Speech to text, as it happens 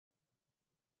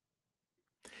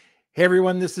Hey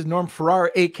everyone, this is Norm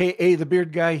Farrar, aka the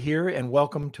Beard Guy here, and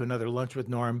welcome to another Lunch with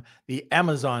Norm, the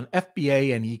Amazon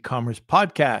FBA and e-commerce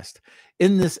podcast.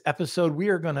 In this episode, we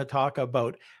are going to talk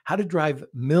about how to drive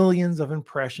millions of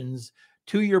impressions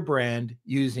to your brand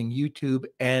using YouTube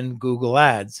and Google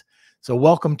Ads. So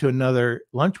welcome to another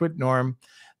Lunch with Norm,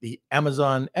 the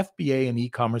Amazon FBA and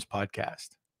e-commerce podcast.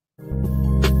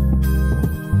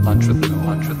 Lunch with Norm,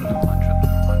 lunch with Norm, lunch with Norm.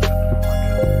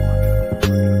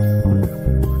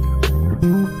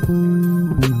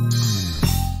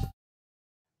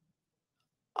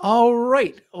 All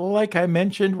right. Like I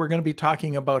mentioned, we're going to be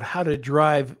talking about how to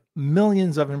drive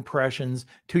millions of impressions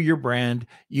to your brand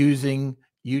using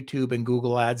YouTube and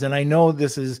Google Ads. And I know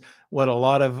this is what a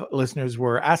lot of listeners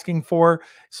were asking for.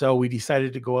 So we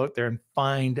decided to go out there and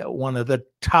find one of the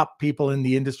top people in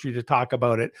the industry to talk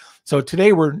about it. So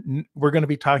today we're going to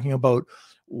be talking about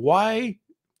why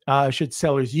should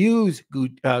sellers use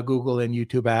Google and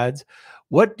YouTube ads?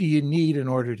 What do you need in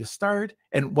order to start?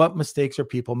 And what mistakes are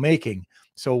people making?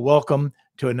 So welcome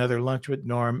to another Lunch with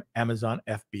Norm Amazon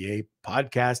FBA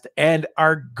podcast. And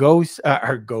our guest,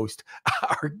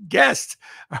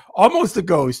 almost a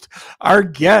ghost. Our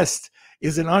guest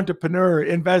is an entrepreneur,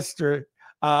 investor,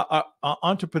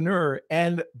 entrepreneur,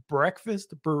 and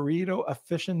breakfast burrito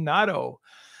aficionado.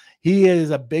 He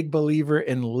is a big believer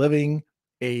in living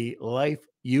a life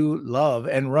you love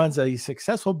and runs a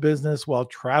successful business while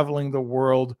traveling the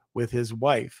world with his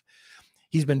wife.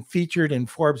 He's been featured in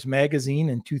Forbes magazine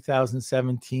in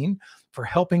 2017 for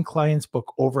helping clients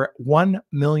book over 1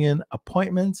 million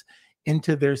appointments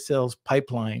into their sales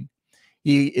pipeline.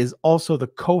 He is also the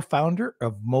co-founder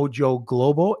of Mojo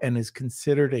Global and is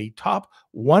considered a top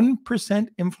 1%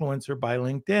 influencer by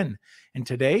LinkedIn. And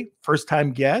today,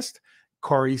 first-time guest,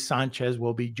 Cory Sanchez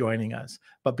will be joining us.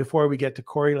 But before we get to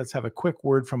Cory, let's have a quick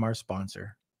word from our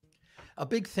sponsor. A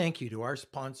big thank you to our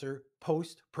sponsor,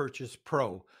 Post Purchase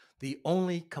Pro, the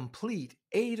only complete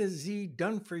A to Z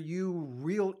done-for-you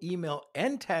real email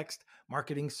and text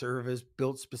marketing service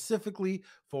built specifically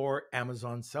for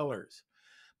Amazon sellers.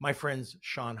 My friends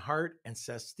Sean Hart and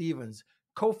Seth Stevens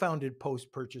co-founded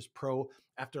Post Purchase Pro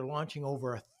after launching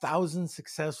over 1,000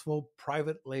 successful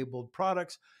private labeled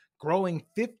products, growing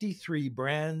 53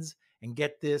 brands, and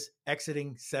get this,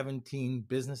 exiting 17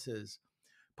 businesses.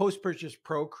 Post Purchase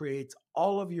Pro creates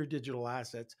all of your digital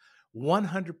assets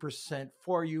 100%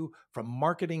 for you, from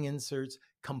marketing inserts,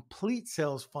 complete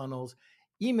sales funnels,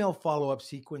 email follow-up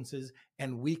sequences,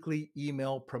 and weekly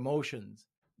email promotions.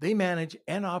 They manage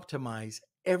and optimize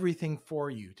everything for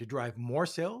you to drive more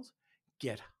sales,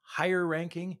 get higher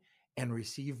ranking, and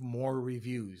receive more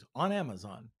reviews on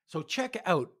Amazon. So check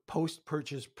out Post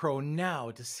Purchase Pro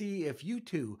now to see if you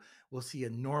too will see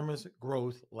enormous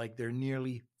growth like their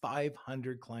nearly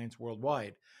 500 clients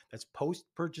worldwide. That's Post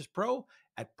Purchase Pro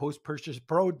at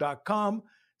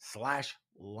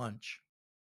postpurchasepro.com/lunch.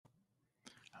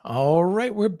 All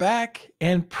right, we're back.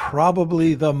 And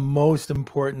probably the most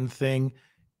important thing,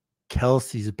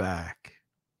 Kelsey's back.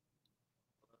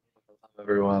 Hello,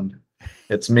 everyone.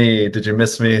 It's me. Did you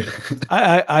miss me?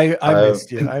 I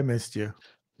missed you. I missed you.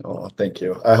 Oh, thank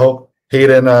you. I hope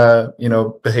Hayden,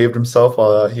 behaved himself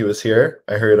while he was here.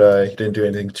 I heard he didn't do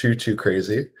anything too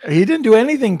crazy. He didn't do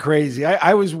anything crazy.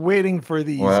 I was waiting for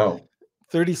these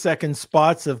 30-second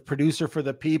spots of producer for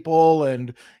the people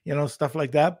and, stuff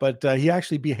like that. But he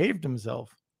actually behaved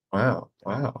himself. Wow.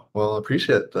 Well, I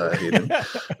appreciate that, Hayden.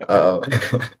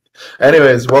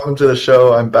 Anyways, welcome to the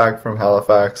show. I'm back from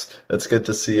Halifax. It's good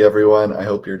to see everyone. I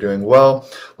hope you're doing well.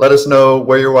 Let us know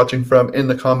where you're watching from in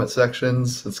the comment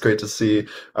sections. It's great to see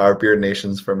our Beard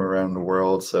Nations from around the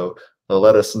world. So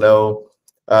let us know.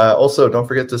 Also, don't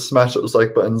forget to smash those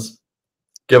like buttons.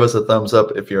 Give us a thumbs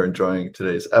up if you're enjoying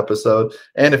today's episode.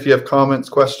 And if you have comments,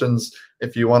 questions,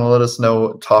 if you want to let us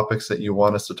know topics that you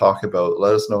want us to talk about,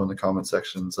 let us know in the comment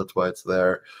sections. That's why it's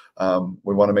there.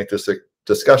 We want to make this a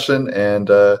discussion, and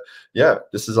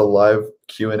this is a live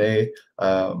Q&A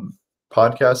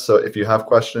podcast. So if you have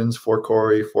questions for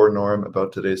Cory, for Norm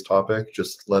about today's topic,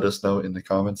 just let us know in the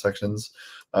comment sections.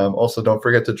 Also, don't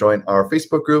forget to join our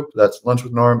Facebook group. That's Lunch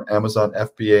with Norm, Amazon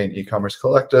FBA, and e-commerce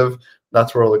collective.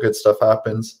 That's where all the good stuff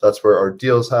happens. That's where our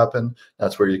deals happen.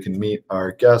 That's where you can meet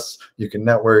our guests. You can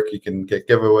network. You can get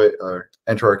giveaway or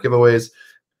enter our giveaways.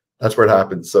 That's where it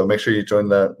happens. So make sure you join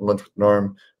that Lunch with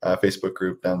Norm Facebook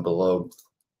group down below.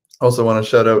 Also want to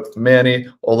shout out Manny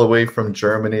all the way from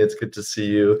Germany. It's good to see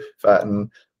you, Fatten,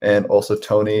 and also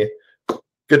Tony.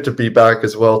 Good to be back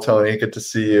as well, Tony. Good to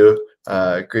see you.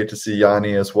 Great to see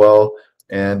Yanni as well.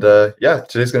 And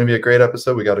today's going to be a great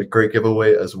episode. We got a great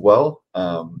giveaway as well.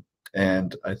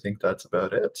 And I think that's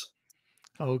about it.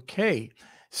 Okay.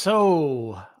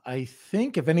 So I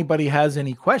think if anybody has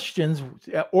any questions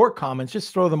or comments,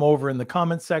 just throw them over in the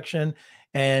comment section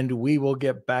and we will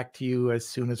get back to you as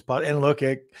soon as possible. And look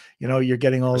at, you're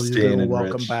getting all these Christine little and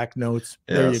welcome Rich. back notes.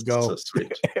 There you Yes, so go.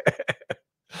 sweet.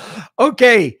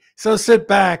 Okay. So sit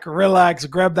back, relax,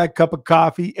 grab that cup of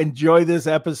coffee, enjoy this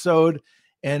episode,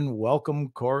 and welcome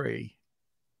Cory.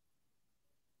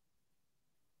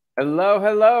 Hello,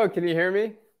 hello. Can you hear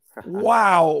me?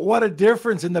 Wow, what a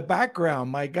difference in the background.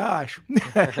 My gosh.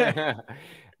 I'm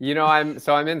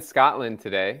in Scotland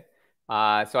today.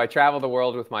 So I travel the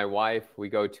world with my wife. We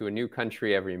go to a new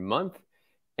country every month.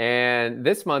 And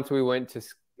this month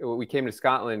we came to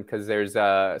Scotland because there's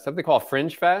something called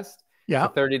Fringe Fest. Yeah.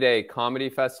 It's a 30-day comedy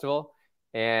festival.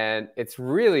 And it's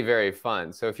really very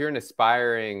fun. So if you're an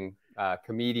aspiring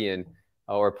comedian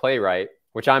or playwright,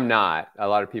 which I'm not. A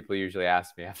lot of people usually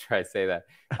ask me after I say that.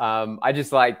 I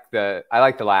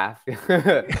like to laugh.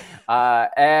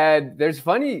 And there's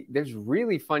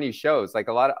really funny shows, like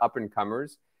a lot of up and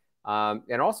comers,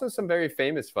 and also some very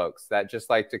famous folks that just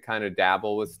like to kind of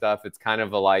dabble with stuff. It's kind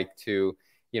of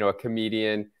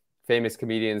famous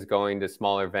comedians going to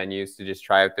smaller venues to just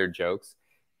try out their jokes.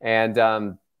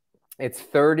 And it's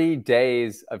 30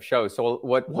 days of shows. So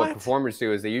what performers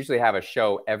do is they usually have a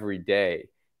show every day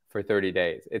for 30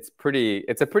 days. It's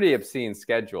a pretty obscene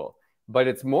schedule, but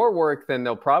it's more work than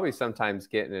they'll probably sometimes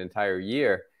get in an entire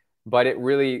year. But it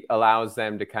really allows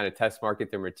them to kind of test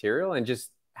market their material and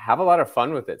just have a lot of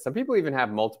fun with it. Some people even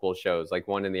have multiple shows, like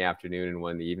one in the afternoon and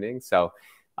one in the evening. So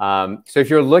if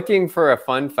you're looking for a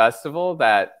fun festival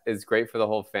that is great for the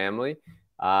whole family,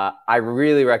 I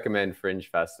really recommend Fringe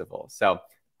Festival. So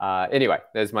anyway,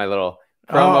 there's my little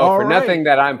promo for nothing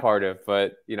that I'm part of,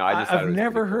 but I've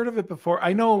never heard of it before.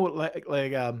 I know,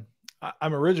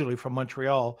 I'm originally from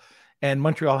Montreal, and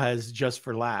Montreal has Just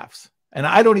for Laughs, and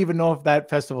I don't even know if that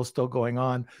festival is still going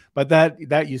on, but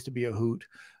that used to be a hoot,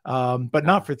 but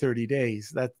not for 30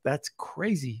 days. That's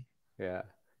crazy. Yeah,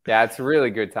 it's a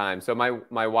really good time. So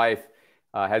my wife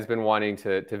has been wanting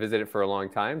to visit it for a long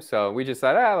time, so we just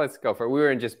thought, let's go for it.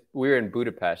 We were in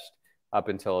Budapest up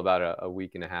until about a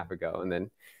week and a half ago, and then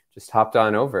just hopped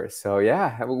on over. So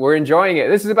yeah, we're enjoying it.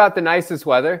 This is about the nicest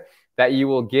weather that you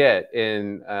will get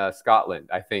in Scotland,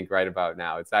 I think, right about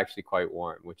now. It's actually quite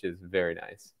warm, which is very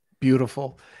nice.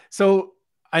 Beautiful. So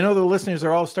I know the listeners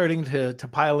are all starting to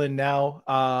pile in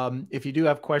now. If you do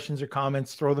have questions or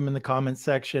comments, throw them in the comments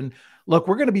section. Look,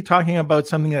 we're going to be talking about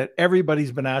something that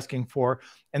everybody's been asking for,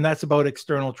 and that's about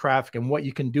external traffic and what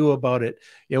you can do about it.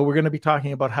 We're going to be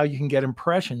talking about how you can get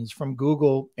impressions from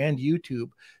Google and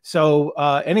YouTube. So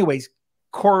anyways,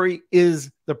 Cory is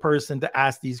the person to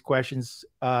ask these questions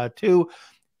to.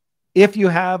 If you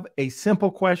have a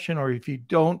simple question, or if you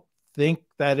don't think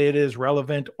that it is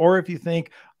relevant, or if you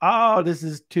think, this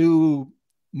is too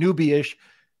newbie-ish,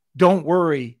 don't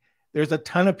worry. There's a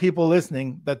ton of people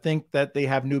listening that think that they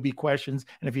have newbie questions.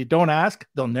 And if you don't ask,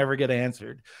 they'll never get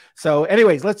answered. So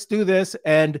anyways, let's do this.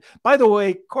 And by the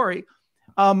way, Cory,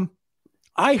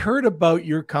 I heard about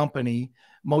your company,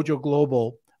 Mojo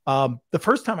Global. The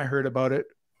first time I heard about it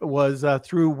was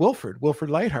through Wilfred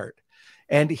Lightheart.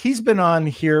 And he's been on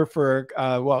here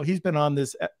he's been on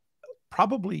this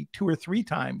probably 2 or 3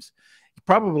 times.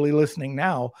 Probably listening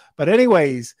now. But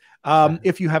anyways,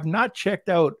 if you have not checked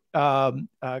out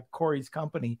Cory's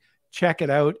company, check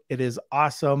it out. It is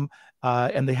awesome.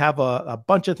 And they have a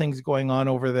bunch of things going on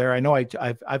over there. I know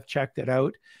I've checked it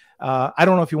out. I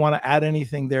don't know if you want to add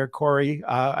anything there, Cory.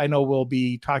 I know we'll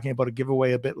be talking about a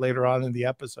giveaway a bit later on in the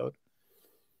episode.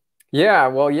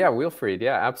 Yeah, Wilfried.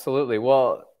 Yeah, absolutely.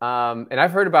 Well, and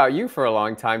I've heard about you for a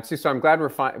long time too, so I'm glad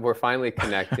we're finally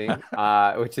connecting,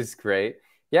 which is great.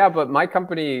 Yeah, but my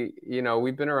company,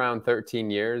 we've been around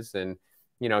 13 years, and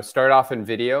started off in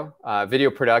video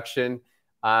production,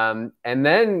 and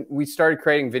then we started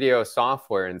creating video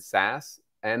software and SaaS.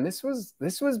 And this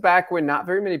was back when not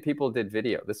very many people did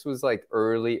video. This was like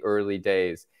early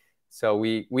days. So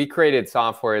we created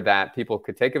software that people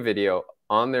could take a video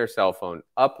on their cell phone,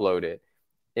 upload it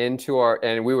into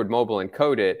and we would mobile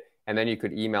encode it, and then you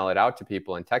could email it out to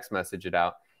people and text message it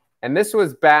out. And this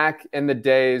was back in the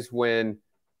days when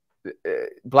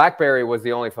BlackBerry was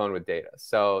the only phone with data.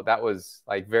 So that was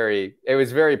it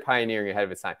was very pioneering, ahead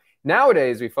of its time.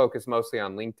 Nowadays, we focus mostly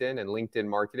on LinkedIn and LinkedIn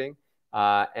marketing,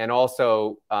 and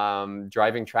also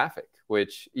driving traffic,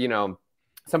 which,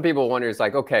 some people wonder is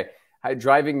like, okay,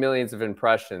 driving millions of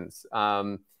impressions.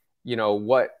 How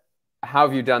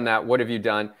have you done that? What have you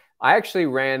done? I actually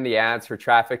ran the ads for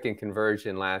traffic and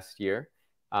conversion last year,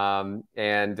 and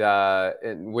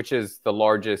which is the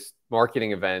largest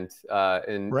marketing event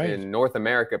in North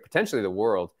America, potentially the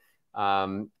world.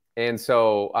 And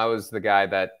so I was the guy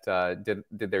that did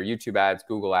their YouTube ads,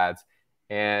 Google ads,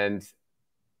 and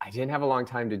I didn't have a long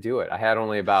time to do it. I had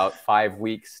only about 5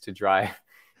 weeks to drive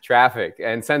traffic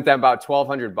and sent them about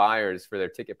 1,200 buyers for their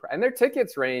ticket. And their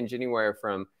tickets range anywhere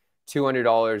from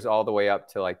 $200 all the way up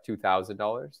to like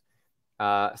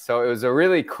 $2,000. So it was a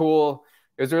really cool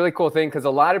thing, because a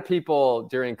lot of people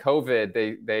during COVID,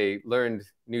 they learned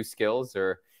new skills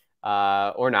or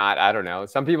not. I don't know.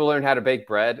 Some people learned how to bake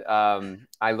bread.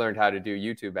 I learned how to do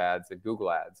YouTube ads and Google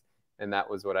ads, and that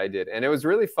was what I did. And it was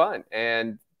really fun.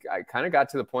 And I kind of got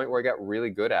to the point where I got really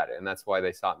good at it. And that's why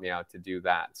they sought me out to do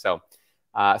that. So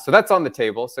that's on the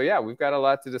table. So yeah, we've got a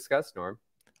lot to discuss, Norm.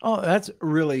 Oh, that's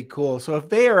really cool. So if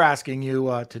they are asking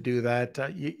you to do that,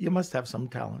 you must have some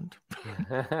talent.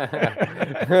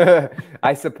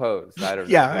 I suppose. I don't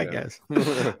know. Yeah, I guess.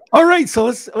 All right. So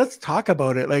let's talk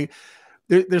about it. Like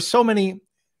there's so many.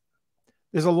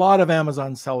 There's a lot of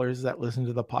Amazon sellers that listen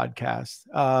to the podcast,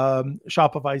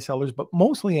 Shopify sellers, but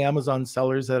mostly Amazon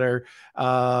sellers that are,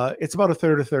 it's about a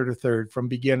third from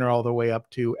beginner all the way up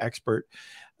to expert.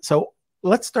 So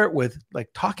let's start with like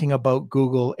talking about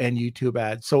Google and YouTube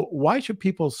ads. So why should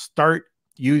people start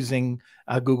using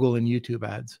Google and YouTube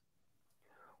ads?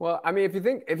 Well, I mean,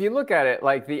 if you look at it,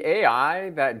 like the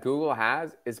AI that Google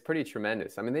has is pretty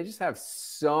tremendous. I mean, they just have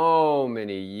so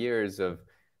many years of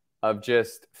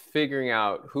just figuring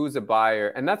out who's a buyer.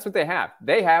 And that's what they have.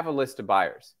 They have a list of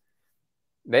buyers.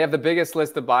 They have the biggest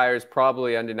list of buyers,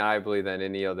 probably undeniably, than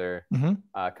any other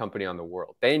company on the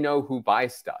world. They know who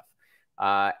buys stuff.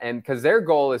 And because their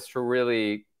goal is to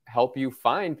really help you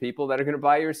find people that are going to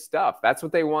buy your stuff. That's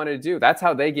what they want to do. That's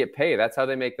how they get paid. That's how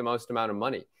they make the most amount of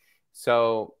money.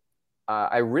 So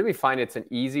I really find it's an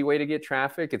easy way to get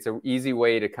traffic. It's an easy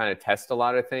way to kind of test a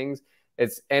lot of things.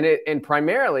 And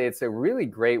primarily, it's a really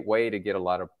great way to get a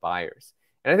lot of buyers.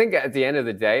 And I think at the end of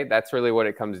the day, that's really what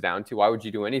it comes down to. Why would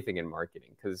you do anything in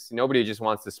marketing? Because nobody just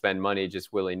wants to spend money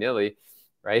just willy-nilly,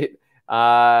 right?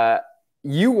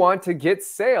 You want to get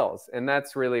sales. And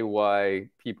that's really why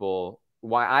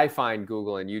I find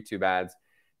Google and YouTube ads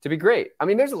to be great. I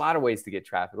mean, there's a lot of ways to get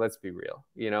traffic. Let's be real.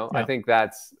 Yeah. I think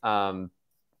that's, but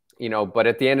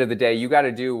at the end of the day, you got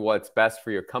to do what's best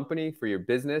for your company, for your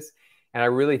business. And I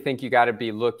really think you got to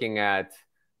be looking at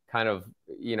kind of,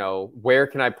 where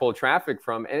can I pull traffic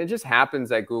from? And it just happens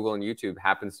that Google and YouTube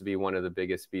happens to be one of the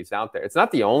biggest speeds out there. It's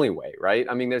not the only way, right?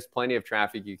 I mean, there's plenty of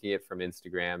traffic you can get from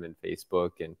Instagram and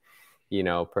Facebook and,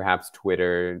 perhaps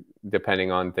Twitter, depending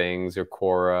on things, or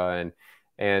Quora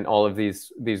and all of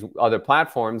these other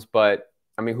platforms. But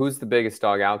I mean, who's the biggest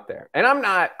dog out there? And I'm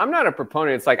not a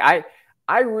proponent. It's like,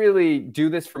 I really do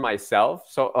this for myself.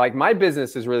 So like my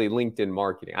business is really LinkedIn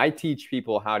marketing. I teach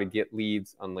people how to get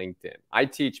leads on LinkedIn. I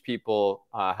teach people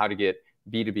how to get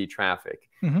B2B traffic,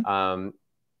 and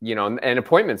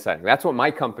appointment setting. That's what my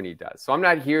company does. So I'm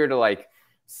not here to like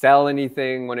sell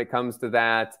anything when it comes to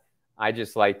that. I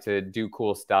just like to do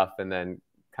cool stuff and then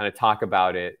kind of talk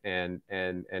about it and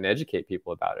educate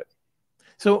people about it.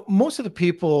 So most of the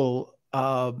people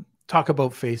talk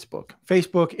about Facebook,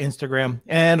 Instagram,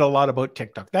 and a lot about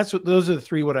TikTok. Those are the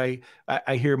three what I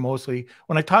hear mostly.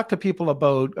 When I talk to people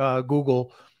about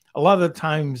Google, a lot of the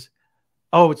times,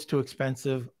 oh, it's too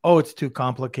expensive. Oh, it's too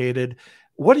complicated.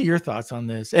 What are your thoughts on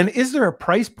this? And is there a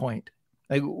price point?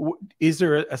 Like, is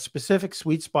there a specific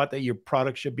sweet spot that your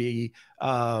product should be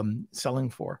selling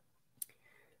for?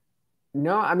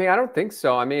 No, I mean, I don't think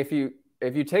so. I mean,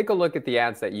 if you take a look at the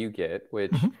ads that you get,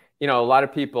 which, a lot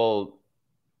of people,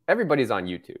 everybody's on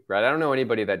YouTube, right? I don't know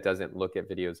anybody that doesn't look at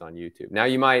videos on YouTube. Now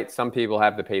some people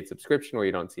have the paid subscription where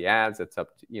you don't see ads. That's up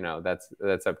to,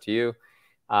 that's up to you.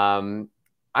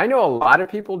 I know a lot of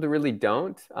people that really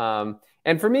don't.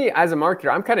 And for me as a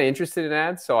marketer, I'm kind of interested in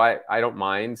ads. So I don't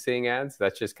mind seeing ads.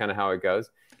 That's just kind of how it goes.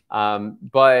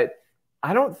 But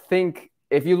I don't think,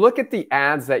 if you look at the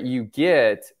ads that you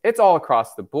get, it's all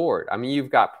across the board. I mean, you've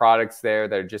got products there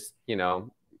that are just,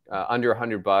 under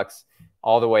 $100,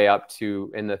 all the way up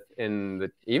to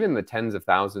even the tens of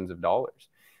thousands of dollars.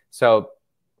 So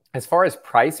as far as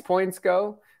price points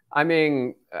go, I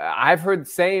mean, I've heard the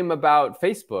same about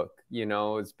Facebook,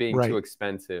 as being too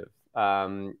expensive,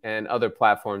 and other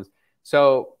platforms.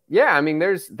 So yeah, I mean,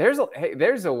 there's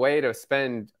a way to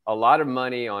spend a lot of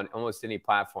money on almost any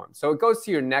platform. So it goes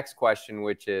to your next question,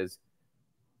 which is,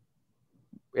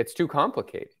 it's too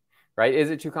complicated, right? Is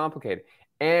it too complicated?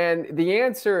 And the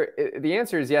answer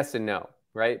is yes and no,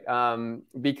 right?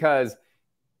 Because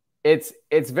it's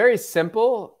very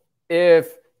simple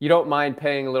if you don't mind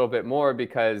paying a little bit more,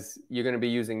 because you're going to be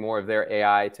using more of their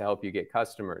AI to help you get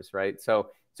customers, right? So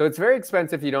it's very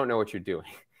expensive if you don't know what you're doing.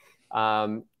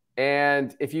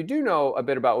 And if you do know a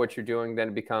bit about what you're doing, then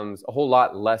it becomes a whole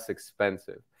lot less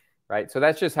expensive, right? So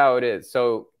that's just how it is.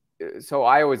 So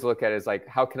I always look at it as like,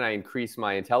 how can I increase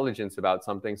my intelligence about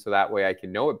something so that way I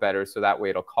can know it better, so that way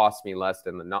it'll cost me less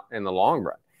in the long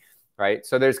run, right?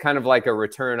 So there's kind of like a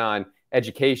return on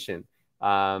education.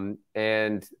 I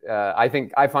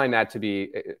think I find that to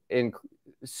be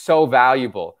so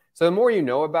valuable. So the more you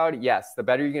know about it, yes, the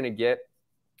better you're going to get.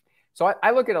 So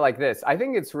I look at it like this. I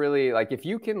think it's really like, if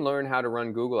you can learn how to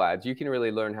run Google ads, you can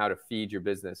really learn how to feed your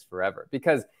business forever.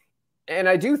 Because, and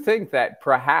I do think that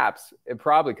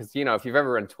probably, because, you know, if you've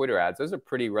ever run Twitter ads, those are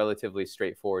pretty relatively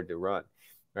straightforward to run,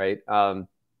 right?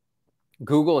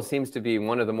 Google seems to be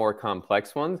one of the more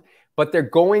complex ones, but they're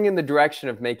going in the direction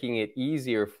of making it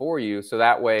easier for you. So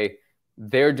that way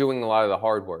they're doing a lot of the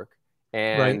hard work.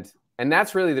 And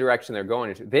that's really the direction they're going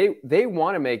into. They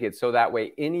want to make it so that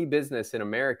way any business in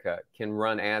America can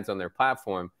run ads on their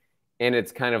platform. And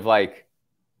it's kind of like,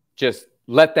 just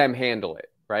let them handle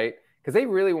it, right? Because they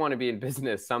really want to be in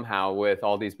business somehow with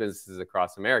all these businesses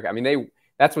across America. I mean,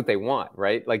 that's what they want,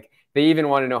 right? Like, they even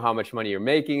want to know how much money you're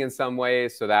making in some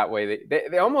ways. So that way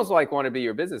they almost like want to be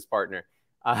your business partner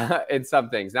in some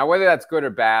things. Now, whether that's good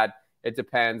or bad, it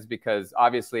depends, because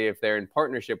obviously if they're in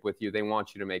partnership with you, they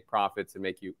want you to make profits and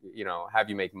make you, have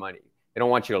you make money. They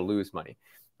don't want you to lose money,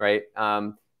 right?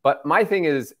 But my thing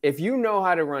is, if you know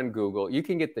how to run Google, you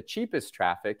can get the cheapest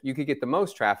traffic, you could get the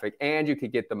most traffic, and you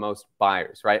could get the most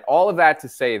buyers, right? All of that to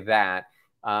say that,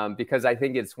 because I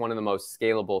think it's one of the most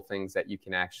scalable things that you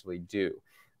can actually do.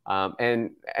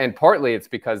 And partly it's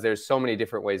because there's so many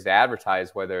different ways to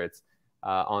advertise, whether it's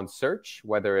on search,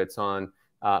 whether it's on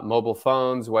mobile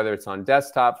phones, whether it's on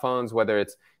desktop phones, whether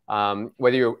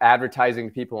you're advertising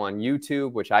to people on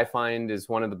YouTube, which I find is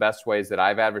one of the best ways that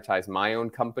I've advertised my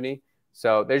own company.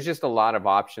 So there's just a lot of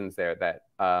options there that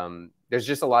there's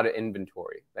just a lot of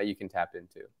inventory that you can tap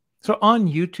into. So on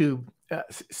YouTube,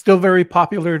 still very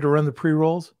popular to run the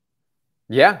pre-rolls?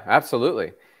 Yeah,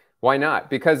 absolutely. Why not?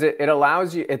 Because it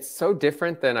allows you, it's so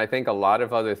different than I think a lot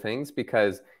of other things,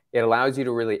 because it allows you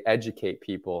to really educate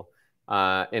people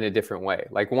in a different way.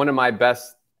 Like, one of my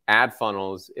best ad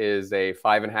funnels is a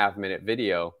 5.5-minute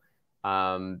video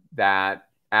that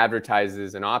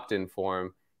advertises an opt-in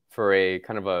form for a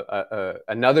kind of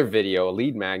another video, a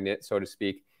lead magnet, so to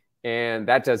speak. And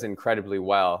that does incredibly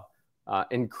well,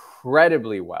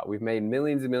 incredibly well. We've made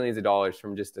millions and millions of dollars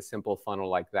from just a simple funnel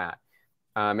like that.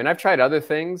 And I've tried other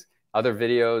things, other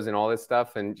videos and all this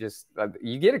stuff. And just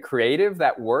you get a creative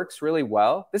that works really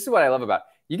well. This is what I love about it.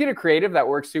 You get a creative that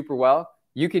works super well.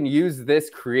 You can use this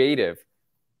creative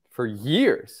for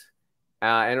years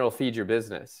and it'll feed your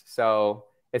business. So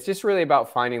it's just really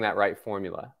about finding that right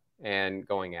formula and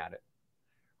going at it.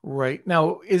 Right.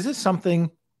 Now, is this something,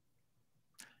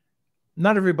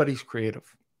 not everybody's creative.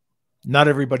 Not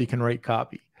everybody can write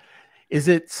copy. Is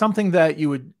it something that you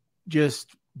would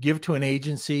just give to an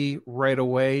agency right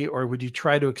away, or would you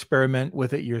try to experiment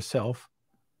with it yourself?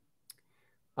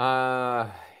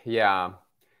 Yeah.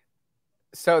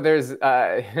 So there's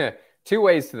two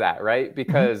ways to that, right?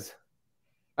 Because,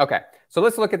 okay, so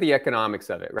let's look at the economics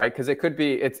of it, right? Because it could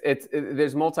be,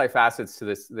 there's multifacets to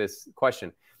this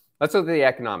question. Let's look at the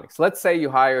economics. Let's say you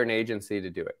hire an agency to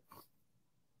do it.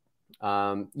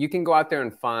 You can go out there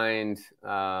and find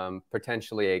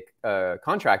potentially a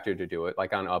contractor to do it,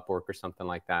 like on Upwork or something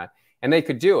like that, and they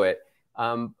could do it.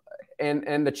 And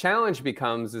the challenge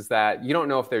becomes is that you don't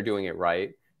know if they're doing it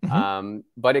right.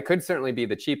 But it could certainly be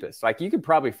the cheapest. Like, you could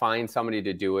probably find somebody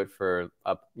to do it for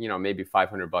maybe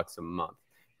 $500 a month,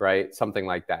 right? Something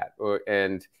like that.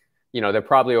 And they're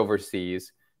probably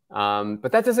overseas.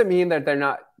 But that doesn't mean that they're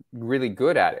not really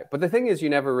good at it. But the thing is, you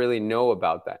never really know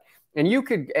about that. And you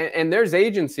could, and there's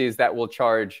agencies that will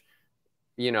charge,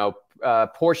 a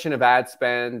portion of ad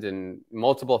spend and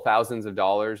multiple thousands of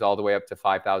dollars, all the way up to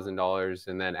 $5,000,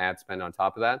 and then ad spend on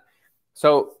top of that.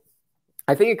 So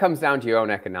I think it comes down to your own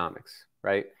economics,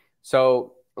 right?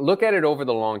 So look at it over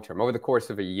the long term, over the course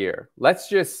of a year. Let's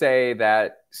just say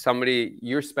that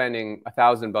you're spending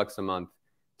 $1,000 a month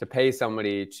to pay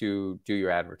somebody to do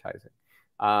your advertising.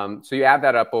 So you add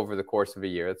that up over the course of a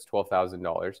year, that's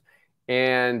 $12,000.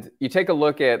 And you take a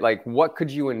look at, like, what could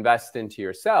you invest into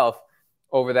yourself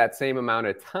over that same amount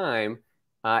of time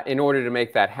in order to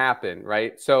make that happen,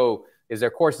 right? So is there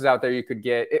courses out there you could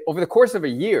get over the course of a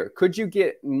year? Could you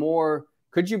get more?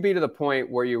 Could you be to the point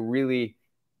where you're really,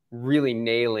 really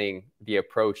nailing the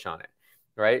approach on it,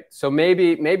 right? So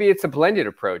maybe it's a blended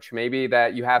approach. Maybe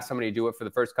that you have somebody do it for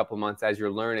the first couple of months as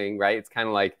you're learning, right? It's kind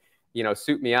of like,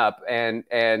 suit me up, and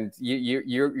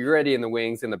you're ready in the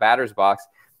wings in the batter's box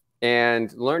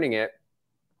and learning it.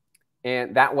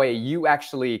 And that way you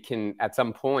actually can, at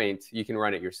some point, you can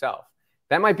run it yourself.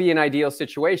 That might be an ideal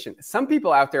situation. Some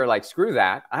people out there are like, screw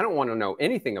that. I don't want to know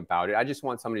anything about it. I just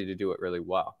want somebody to do it really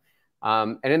well.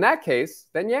 And in that case,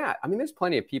 then yeah, I mean, there's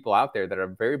plenty of people out there that are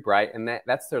very bright and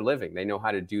that's their living. They know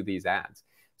how to do these ads.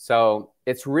 So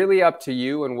it's really up to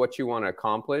you and what you want to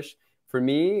accomplish. For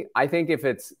me, I think if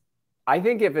it's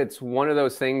one of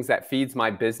those things that feeds my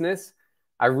business,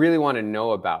 I really want to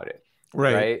know about it.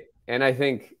 Right. And I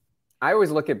think I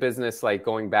always look at business like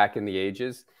going back in the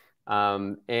ages,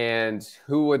 and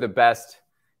who were the best,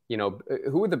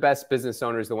 who were the best business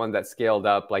owners, the ones that scaled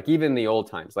up, like even the old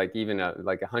times, like even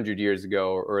like 100 years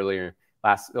ago or earlier,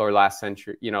 last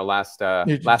century, last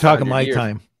You're talking my years.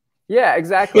 time. Yeah,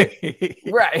 exactly.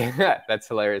 Right. That's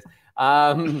hilarious.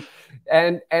 And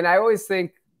I always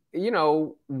think,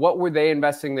 what were they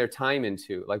investing their time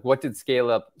into? Like, what did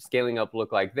scaling up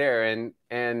look like there?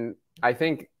 And I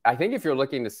think if you're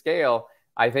looking to scale,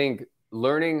 I think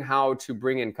learning how to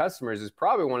bring in customers is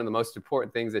probably one of the most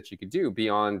important things that you could do,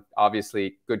 beyond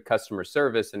obviously good customer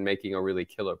service and making a really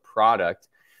killer product.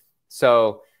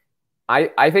 So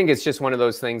I think it's just one of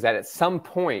those things that at some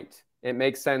point it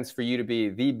makes sense for you to be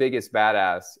the biggest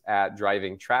badass at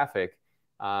driving traffic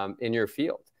in your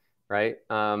field, right?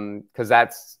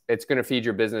 Because it's going to feed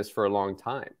your business for a long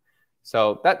time.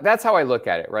 So that's how I look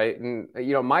at it, right? And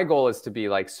my goal is to be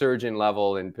like surgeon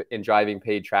level in driving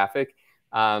paid traffic,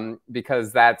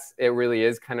 because it really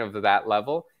is kind of that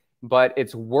level. But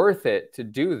it's worth it to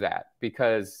do that,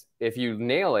 because if you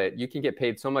nail it, you can get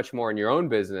paid so much more in your own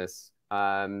business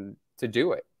to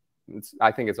do it.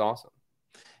 I think it's awesome.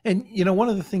 And one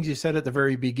of the things you said at the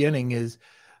very beginning is,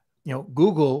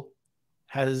 Google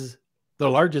has the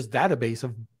largest database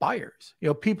of buyers.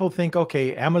 People think,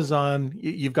 okay, Amazon,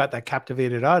 you've got that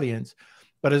captivated audience,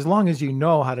 but as long as you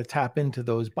know how to tap into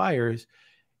those buyers,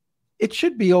 it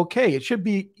should be okay. It should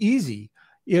be easy,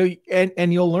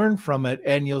 and you'll learn from it,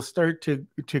 and you'll start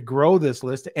to grow this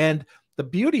list. And the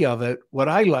beauty of it, what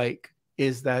I like,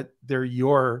 is that they're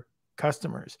your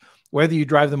customers, whether you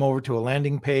drive them over to a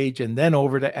landing page and then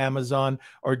over to Amazon,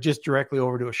 or just directly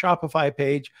over to a Shopify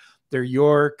page. They're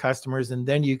your customers, and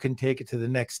then you can take it to the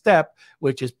next step,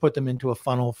 which is put them into a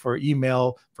funnel for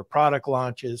email, for product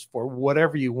launches, for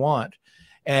whatever you want.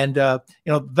 And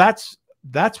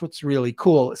that's what's really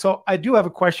cool. So I do have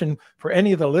a question for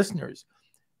any of the listeners.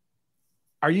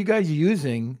 Are you guys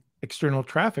using external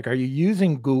traffic? Are you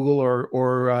using Google or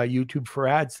YouTube for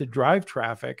ads to drive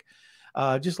traffic?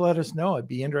 Just let us know. I'd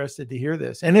be interested to hear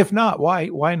this. And if not,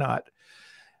 why not?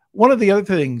 One of the other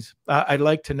things I'd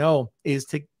like to know is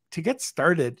to get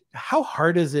started, how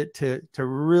hard is it to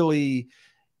really,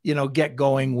 get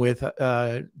going with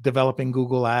developing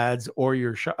Google ads or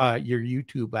your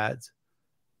YouTube ads?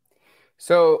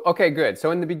 So, okay, good.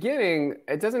 So in the beginning,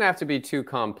 it doesn't have to be too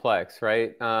complex,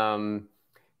 right? So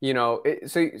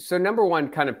number one,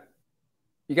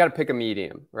 you got to pick a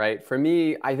medium, right? For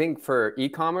me, I think for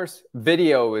e-commerce,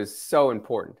 video is so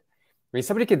important. I mean,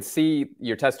 somebody could see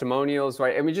your testimonials,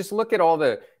 right? I mean, just look at all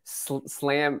the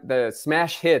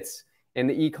smash hits in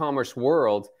the e-commerce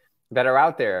world that are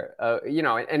out there,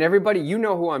 and everybody,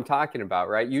 who I'm talking about,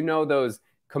 right? Those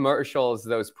commercials,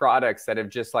 those products that have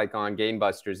just like gone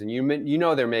gangbusters,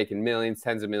 and they're making millions,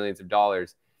 tens of millions of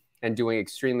dollars and doing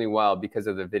extremely well because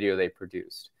of the video they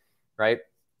produced, right?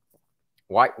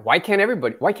 Why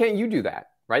can't you do that,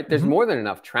 right? There's more than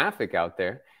enough traffic out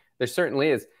there. There certainly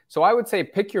is. So I would say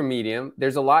pick your medium.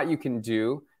 There's a lot you can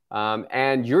do.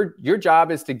 And your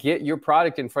job is to get your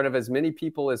product in front of as many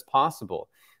people as possible.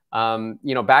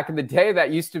 Back in the day,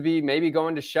 that used to be maybe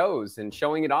going to shows and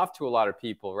showing it off to a lot of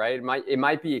people, right? It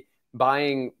might be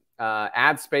buying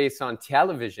ad space on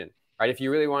television, right? If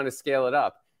you really want to scale it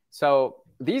up. So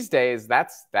these days,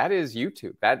 that is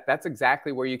YouTube. That's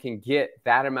exactly where you can get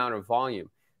that amount of volume.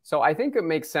 So I think it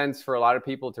makes sense for a lot of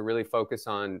people to really focus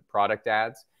on product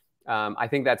ads. I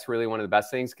think that's really one of the best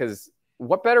things, because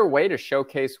what better way to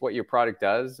showcase what your product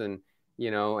does and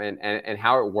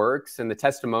how it works, and the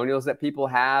testimonials that people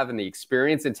have, and the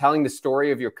experience, and telling the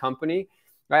story of your company.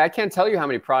 Right? I can't tell you how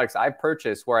many products I've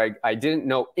purchased where I didn't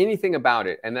know anything about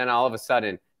it, and then all of a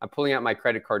sudden I'm pulling out my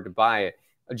credit card to buy it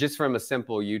just from a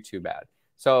simple YouTube ad.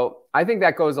 So I think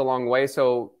that goes a long way.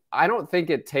 So I don't think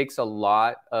it takes a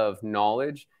lot of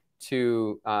knowledge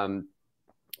to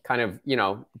get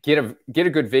a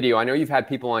good video. I know you've had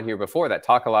people on here before that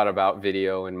talk a lot about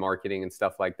video and marketing and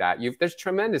stuff like that. There's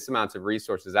tremendous amounts of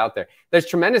resources out there. There's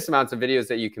tremendous amounts of videos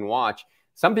that you can watch.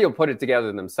 Some people put it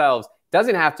together themselves.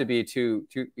 Doesn't have to be too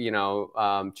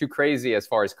crazy as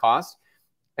far as cost.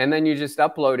 And then you just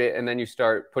upload it, and then you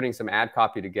start putting some ad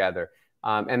copy together.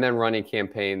 and then running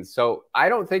campaigns. So I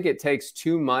don't think it takes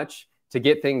too much to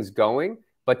get things going.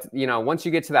 But, you know, once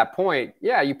you get to that point,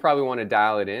 yeah, you probably want to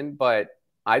dial it in. But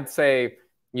I'd say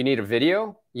you need a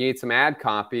video, you need some ad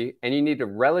copy, and you need a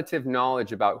relative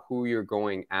knowledge about who you're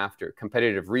going after.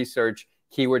 Competitive research,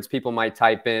 keywords people might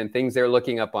type in, things they're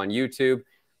looking up on YouTube.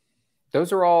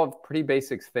 Those are all pretty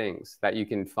basic things that you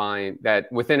can find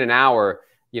that within an hour,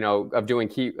 you know, of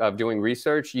doing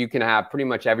research, you can have pretty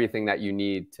much everything that you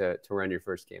need to run your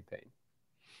first campaign.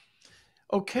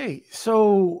 Okay,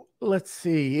 so let's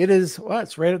see.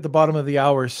 It's right at the bottom of the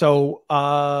hour. So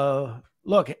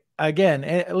look,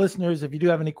 again, listeners, if you do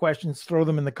have any questions, throw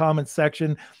them in the comments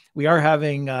section. We are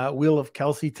having Wheel of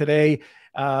Kelsey today.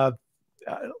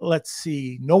 Let's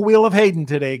see. No Wheel of Hayden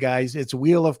today, guys. It's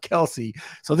Wheel of Kelsey.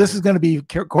 So this is going to be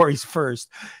Cory's first.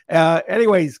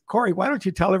 Anyways, Cory, why don't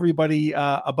you tell everybody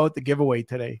about the giveaway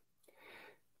today?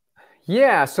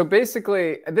 Yeah. So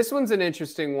basically, this one's an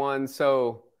interesting one.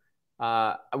 So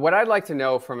what I'd like to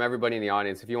know from everybody in the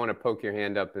audience, if you want to poke your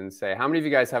hand up and say, how many of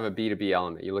you guys have a B2B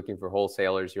element? You're looking for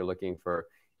wholesalers. You're looking for,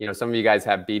 you know, some of you guys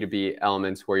have B2B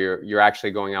elements where you're actually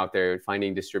going out there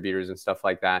finding distributors and stuff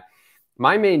like that.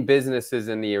 My main business is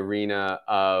in the arena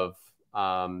of,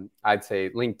 I'd say,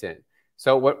 LinkedIn.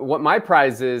 So what my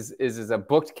prize is a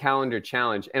booked calendar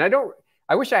challenge. And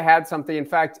I wish I had something. In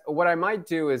fact, what I might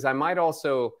do is I might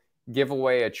also give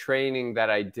away a training that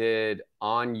I did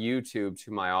on YouTube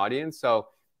to my audience. So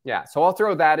yeah, so I'll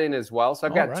throw that in as well. So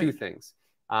I've got two things.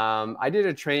 I did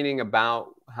a training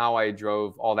about how I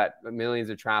drove all that millions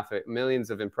of traffic,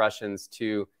 millions of impressions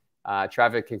to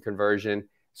traffic and conversion.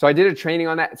 So I did a training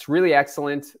on that. It's really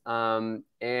excellent. And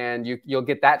you'll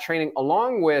get that training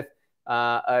along with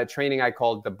a training I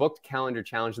called the Booked Calendar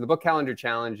Challenge. And the Booked Calendar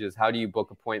Challenge is how do you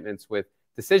book appointments with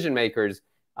decision makers.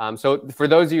 So for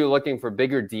those of you looking for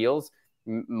bigger deals,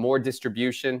 more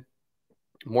distribution,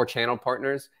 more channel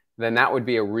partners, then that would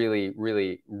be a really,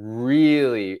 really,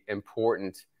 really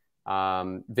important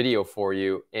video for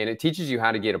you. And it teaches you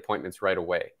how to get appointments right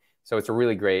away. So it's a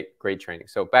really great training.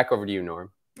 So back over to you,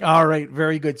 Norm. All right.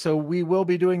 Very good. So we will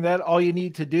be doing that. All you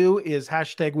need to do is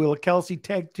hashtag Wheel of Kelsey,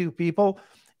 tag 2 people,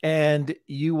 and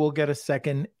you will get a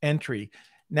second entry.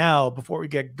 Now, before we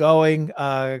get going,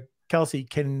 Kelsey,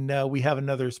 can we have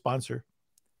another sponsor?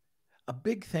 A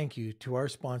big thank you to our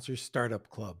sponsor, Startup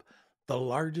Club, the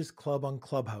largest club on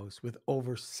Clubhouse with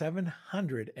over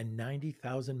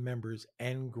 790,000 members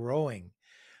and growing.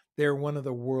 They're one of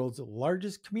the world's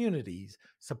largest communities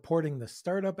supporting the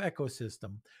startup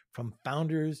ecosystem, from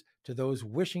founders to those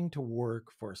wishing to work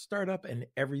for a startup and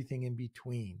everything in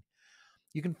between.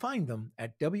 You can find them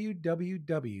at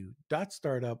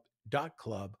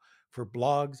www.startup.club for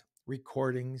blogs,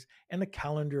 recordings, and a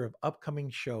calendar of upcoming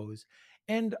shows,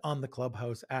 and on the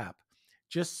Clubhouse app.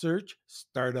 Just search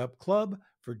Startup Club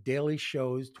for daily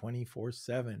shows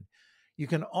 24/7. You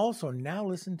can also now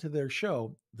listen to their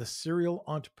show, the Serial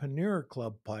Entrepreneur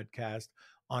Club podcast,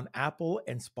 on Apple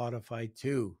and Spotify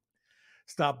too.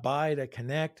 Stop by to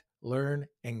connect, learn,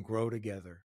 and grow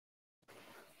together.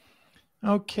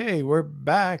 Okay, we're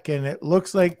back, and it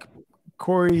looks like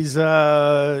Cory's,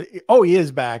 he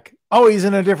is back. Oh, he's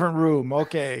in a different room.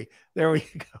 Okay, there we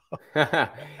go.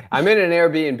 I'm in an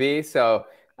Airbnb, so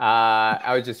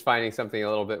I was just finding something a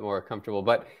little bit more comfortable.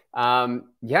 But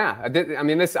yeah, I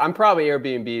mean, I'm probably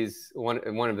Airbnb's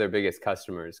one of their biggest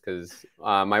customers, because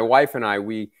my wife and I,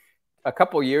 a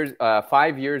couple years,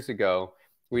 5 years ago,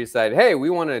 we decided, hey, we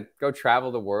want to go travel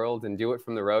the world and do it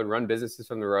from the road, run businesses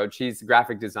from the road. She's a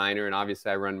graphic designer, and obviously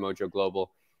I run Mojo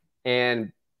Global.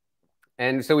 And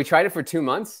so we tried it for 2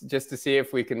 months just to see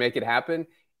if we could make it happen.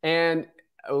 And,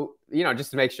 you know,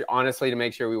 just to make sure, honestly, to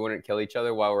make sure we wouldn't kill each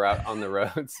other while we're out on the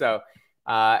road. So,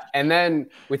 and then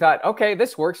we thought, okay,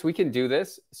 this works. We can do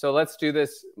this. So let's do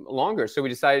this longer. So we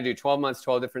decided to do 12 months,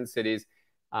 12 different cities.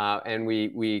 And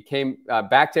we came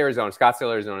back to Arizona,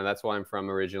 Scottsdale, Arizona. That's where I'm from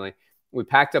originally. We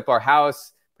packed up our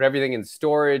house, put everything in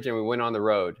storage, and we went on the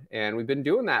road. And we've been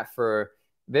doing that for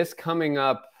this coming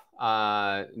up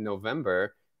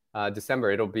December.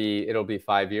 It'll be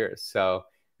 5 years. So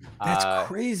that's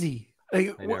crazy.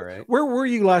 Like, I know, right? Where were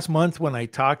you last month when I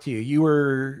talked to you? You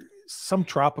were some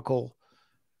tropical.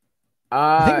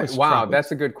 Wow,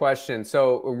 that's a good question.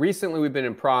 So recently we've been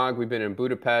in Prague, we've been in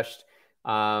Budapest.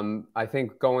 I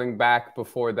think going back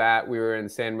before that, we were in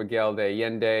San Miguel de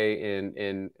Allende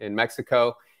in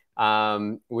Mexico.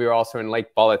 We were also in Lake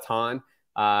Balaton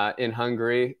in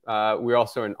Hungary. We were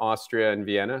also in Austria and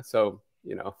Vienna. So,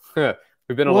 you know,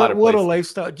 we've been a lot of places. What a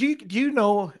lifestyle. Do you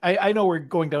know, I know we're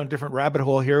going down a different rabbit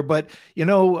hole here, but you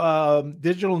know,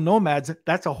 digital nomads,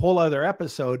 that's a whole other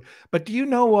episode. But do you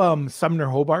know Sumner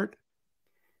Hobart?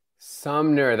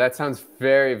 Sumner. That sounds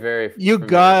very, very You familiar.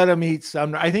 gotta meet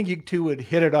Sumner. I think you two would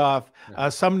hit it off.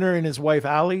 Sumner and his wife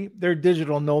Allie, they're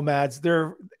digital nomads.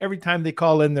 They're every time they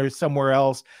call in, they're somewhere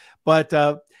else. But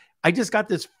I just got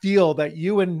this feel that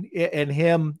you and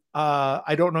him.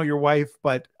 I don't know your wife,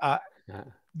 but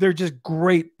they're just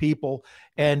great people,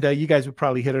 and you guys would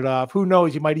probably hit it off. Who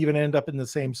knows? You might even end up in the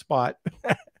same spot.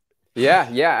 Yeah,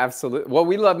 absolutely. Well,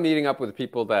 we love meeting up with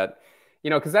people that,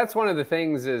 because that's one of the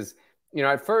things is,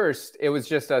 at first it was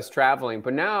just us traveling,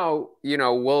 but now,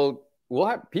 we'll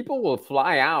have people will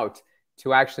fly out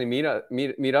to actually meet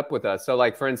up with us. So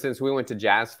like, for instance, we went to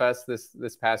Jazz Fest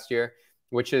this past year,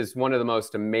 which is one of the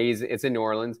most amazing, it's in New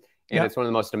Orleans, and it's one of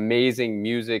the most amazing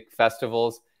music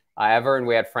festivals ever. And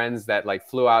we had friends that like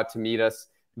flew out to meet us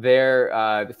there.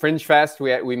 The Fringe Fest,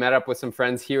 we met up with some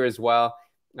friends here as well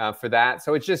for that.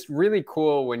 So it's just really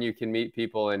cool when you can meet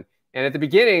people. And at the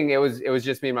beginning, it was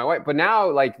just me and my wife. But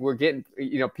now, like, we're getting,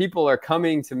 people are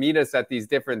coming to meet us at these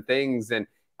different things, and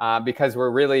because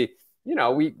we're really,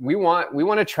 we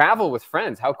want to travel with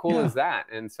friends. How cool is that?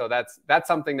 And so that's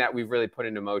something that we've really put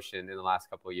into motion in the last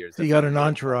couple of years. So you got an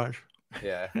entourage.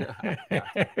 Yeah.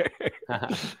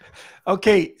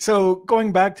 Okay, so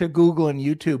going back to Google and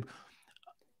YouTube,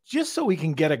 just so we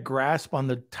can get a grasp on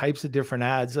the types of different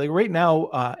ads, like right now,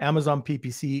 Amazon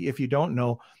PPC, if you don't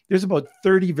know, there's about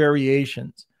 30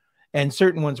 variations, and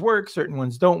certain ones work, certain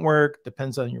ones don't work,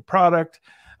 depends on your product.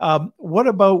 What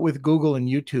about with Google and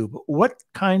YouTube? What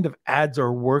kind of ads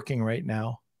are working right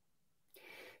now?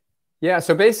 Yeah,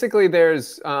 so basically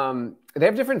there's, they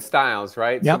have different styles,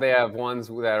 right? Yep. So they have ones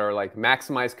that are like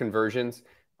maximize conversions.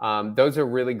 Those are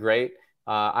really great.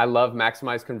 I love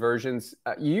maximize conversions.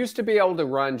 You used to be able to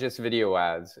run just video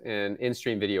ads and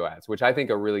in-stream video ads, which I think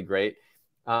are really great.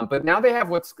 But now they have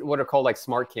what are called like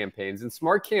smart campaigns, and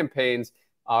smart campaigns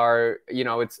are,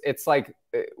 it's like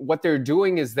what they're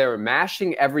doing is they're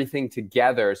mashing everything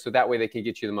together so that way they can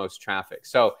get you the most traffic.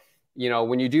 So,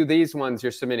 when you do these ones,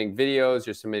 you're submitting videos,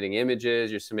 you're submitting images,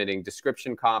 you're submitting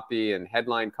description copy and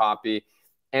headline copy.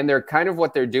 And they're kind of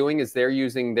what they're doing is they're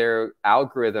using their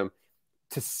algorithm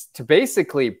to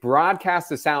basically broadcast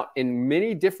this out in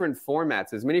many different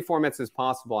formats, as many formats as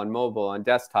possible on mobile, on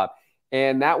desktop.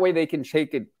 And that way they can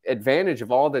take advantage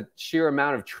of all the sheer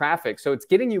amount of traffic. So it's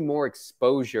getting you more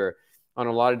exposure on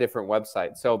a lot of different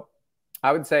websites. So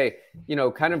I would say,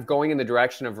 kind of going in the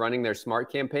direction of running their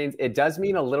smart campaigns, it does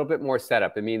mean a little bit more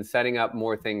setup. It means setting up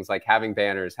more things like having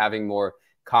banners, having more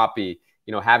copy,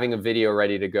 having a video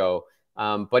ready to go.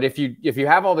 But if you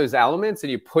have all those elements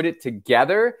and you put it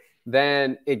together,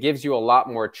 then it gives you a lot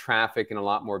more traffic and a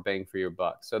lot more bang for your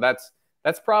buck. So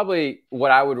that's probably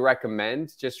what I would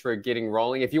recommend just for getting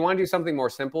rolling. If you want to do something more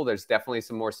simple, there's definitely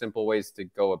some more simple ways to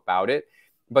go about it.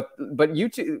 But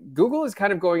YouTube, Google is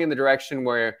kind of going in the direction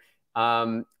where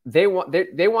they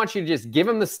want you to just give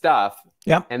them the stuff,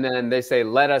 and then they say,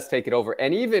 let us take it over.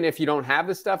 And even if you don't have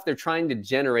the stuff, they're trying to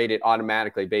generate it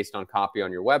automatically based on copy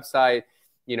on your website,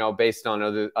 based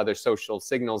on other social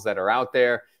signals that are out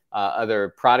there,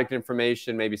 other product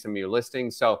information, maybe some of your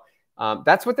listings. So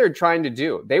that's what they're trying to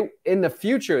do. In the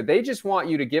future, they just want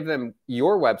you to give them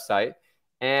your website,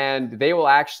 and they will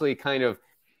actually kind of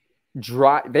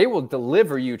they will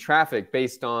deliver you traffic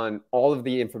based on all of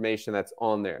the information that's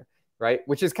on there, right?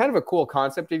 Which is kind of a cool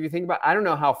concept if you think about it. I don't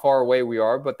know how far away we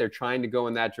are, but they're trying to go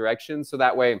in that direction. So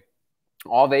that way,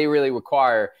 all they really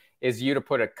require is you to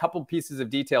put a couple pieces of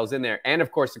details in there, and of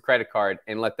course, a credit card,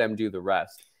 and let them do the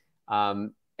rest.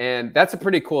 And that's a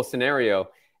pretty cool scenario.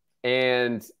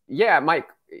 And yeah, Mike,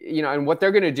 and what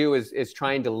they're going to do is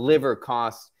try and deliver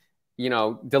costs,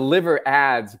 deliver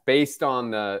ads based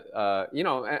on the,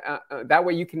 that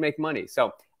way you can make money.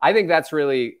 So I think that's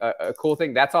really a cool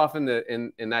thing. That's off in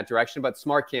that direction, but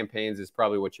smart campaigns is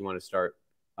probably what you want to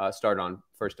start on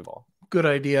first of all. Good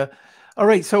idea. All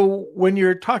right. So when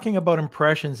you're talking about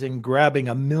impressions and grabbing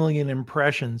 1 million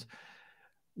impressions,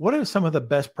 what are some of the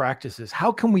best practices?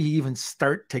 How can we even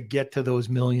start to get to those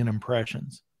 1 million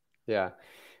impressions? Yeah.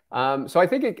 So I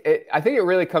think it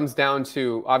really comes down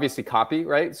to obviously copy,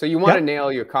 right? So you want to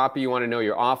nail your copy, you want to know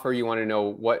your offer, you want to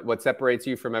know what separates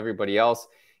you from everybody else.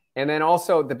 And then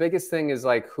also the biggest thing is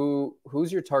like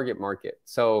who's your target market?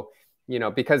 So,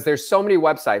 because there's so many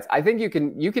websites, I think you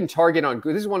can target on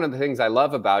Google. This is one of the things I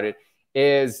love about it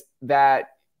is that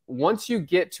once you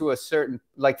get to a certain,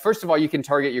 like, first of all, you can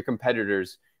target your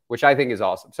competitors, which I think is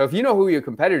awesome. So if you know who your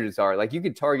competitors are, like, you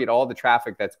can target all the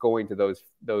traffic that's going to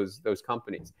those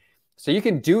companies. So you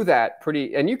can do that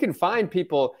and you can find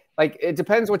people, like, it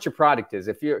depends what your product is.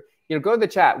 If you're, go to the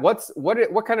chat,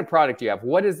 what kind of product do you have?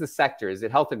 What is the sector? Is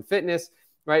it health and fitness,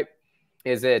 right?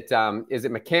 Is it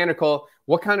mechanical?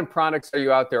 What kind of products are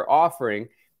you out there offering?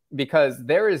 Because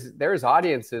there is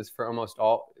audiences for almost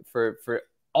all for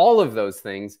all of those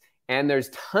things, and there's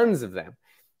tons of them,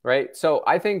 right? So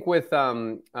I think with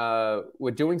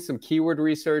doing some keyword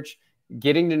research,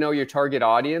 getting to know your target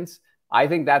audience, I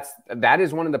think that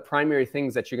is one of the primary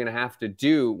things that you're going to have to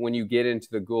do when you get into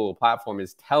the Google platform,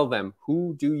 is tell them,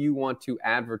 who do you want to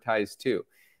advertise to?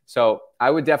 So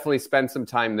I would definitely spend some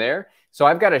time there. So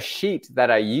I've got a sheet that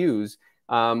I use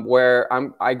where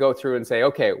I go through and say,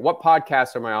 okay, what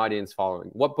podcasts are my audience following?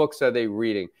 What books are they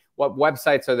reading? What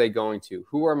websites are they going to?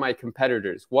 Who are my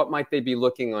competitors? What might they be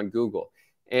looking on Google?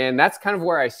 And that's kind of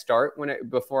where I start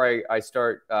before I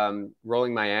start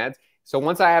rolling my ads. So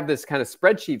once I have this kind of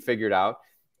spreadsheet figured out,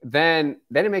 then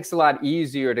it makes it a lot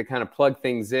easier to kind of plug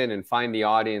things in and find the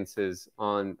audiences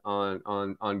on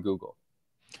Google.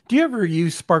 Do you ever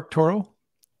use SparkToro?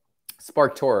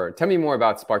 SparkToro. Tell me more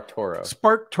about SparkToro.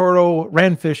 SparkToro,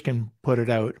 Rand Fishkin put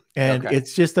it out, and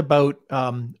it's just about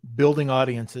building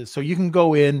audiences. So you can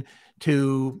go in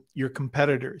to your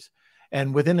competitors,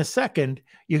 and within a second,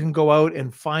 you can go out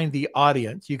and find the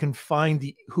audience. You can find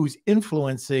who's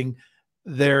influencing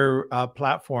their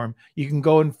platform. You can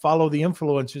go and follow the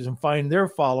influencers and find their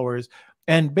followers.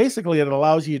 And basically, it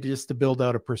allows you to build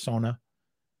out a persona.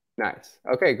 Nice.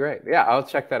 Okay, great. Yeah, I'll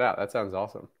check that out. That sounds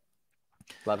awesome.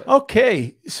 Love it.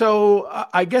 Okay, so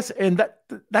I guess, and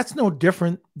that's no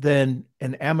different than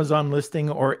an Amazon listing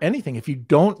or anything. If you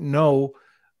don't know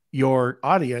your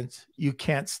audience, you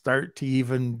can't start to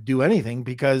even do anything,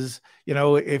 because, you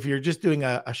know, if you're just doing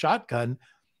a shotgun,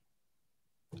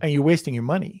 and you're wasting your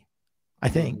money, I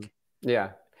think.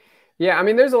 Yeah. Yeah, I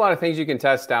mean, there's a lot of things you can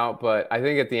test out, but I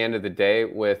think at the end of the day,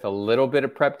 with a little bit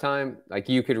of prep time, like,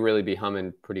 you could really be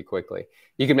humming pretty quickly.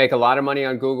 You can make a lot of money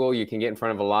on Google. You can get in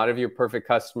front of a lot of your perfect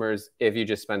customers if you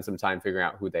just spend some time figuring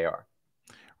out who they are.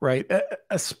 Right.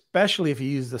 Especially if you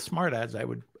use the smart ads, I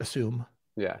would assume.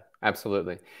 Yeah,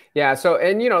 absolutely. Yeah. So,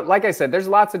 and, you know, like I said, there's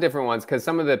lots of different ones, because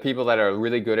some of the people that are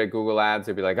really good at Google ads,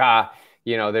 they'll be like,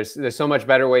 you know, there's so much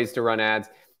better ways to run ads.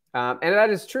 And that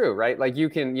is true, right? Like, you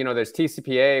can, you know, there's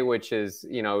TCPA, which is,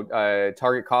 you know,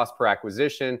 target cost per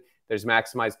acquisition. There's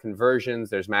maximized conversions.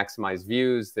 There's maximized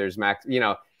views. There's you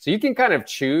know, so you can kind of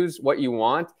choose what you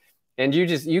want, and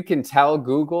you can tell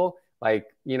Google, like,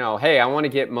 you know, hey, I want to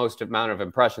get most amount of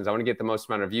impressions. I want to get the most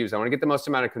amount of views. I want to get the most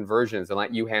amount of conversions, and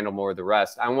let you handle more of the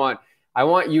rest. I want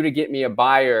you to get me a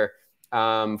buyer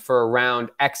for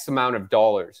around X amount of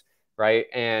dollars. Right.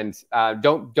 And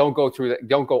don't go through that.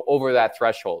 Don't go over that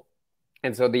threshold.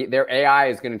 And so their AI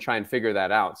is going to try and figure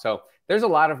that out. So there's a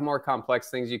lot of more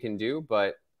complex things you can do.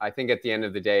 But I think at the end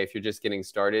of the day, if you're just getting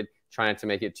started, try not to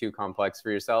make it too complex for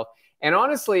yourself. And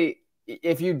honestly,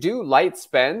 if you do light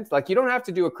spend, like, you don't have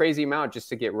to do a crazy amount just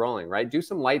to get rolling. Right. Do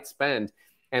some light spend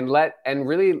and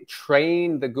really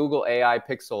train the Google AI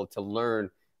pixel to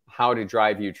learn how to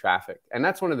drive you traffic. And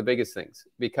that's one of the biggest things,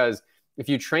 because if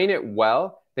you train it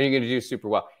well, then you're going to do super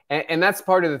well. And that's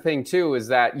part of the thing too, is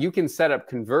that you can set up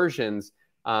conversions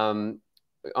on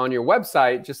your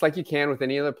website, just like you can with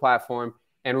any other platform,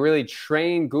 and really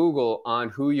train Google on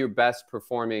who your best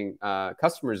performing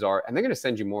customers are. And they're going to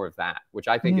send you more of that, which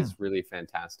I think is really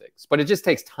fantastic. But it just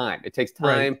takes time. It takes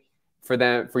time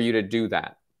for you to do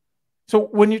that. So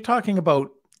when you're talking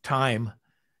about time,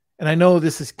 and I know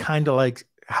this is kind of like,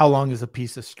 how long is a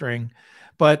piece of string?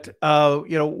 But,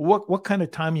 you know, what kind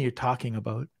of time are you talking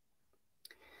about?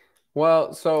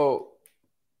 Well, so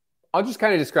I'll just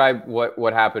kind of describe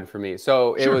what happened for me.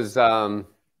 So it was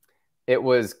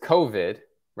COVID,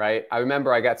 right? I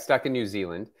remember I got stuck in New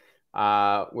Zealand,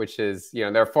 which is, you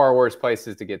know, there are far worse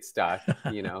places to get stuck.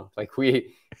 You know, like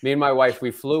me and my wife,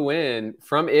 we flew in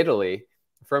from Italy,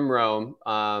 from Rome,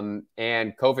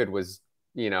 and COVID was,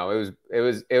 you know, it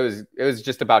was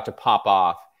just about to pop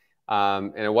off.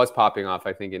 And it was popping off,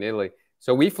 I think, in Italy.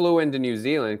 So we flew into New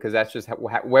Zealand because that's just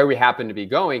where we happened to be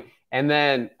going. And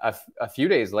then a few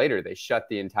days later, they shut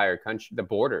the entire country, the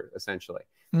border, essentially.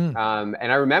 And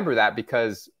I remember that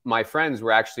because my friends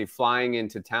were actually flying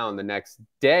into town the next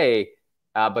day,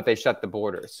 but they shut the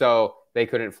border. So they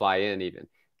couldn't fly in even.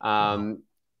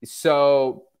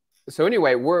 So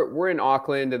anyway, we're in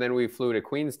Auckland, and then we flew to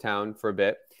Queenstown for a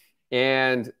bit.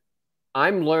 And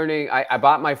I'm learning. I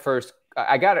bought my first.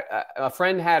 I got a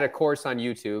friend had a course on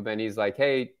YouTube, and he's like,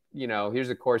 hey, you know, here's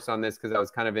a course on this, because I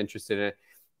was kind of interested in it.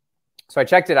 So I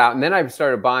checked it out, and then I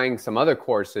started buying some other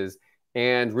courses,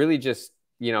 and really just,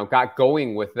 you know, got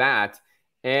going with that.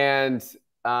 And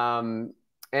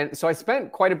so I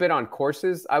spent quite a bit on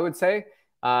courses, I would say,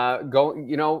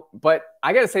 you know, but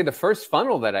I got to say, the first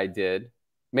funnel that I did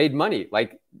made money,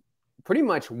 like, pretty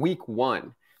much week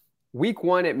one. week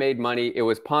one, it made money. It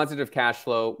was positive cash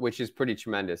flow, which is pretty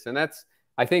tremendous. And that's,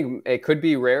 I think it could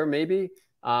be rare maybe.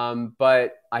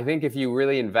 But I think if you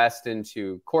really invest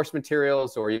into course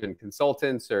materials or even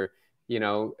consultants or, you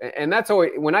know, and that's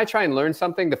always, when I try and learn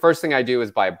something, the first thing I do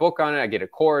is buy a book on it. I get a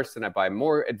course and I buy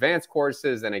more advanced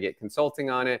courses and I get consulting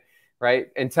on it, right?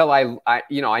 Until I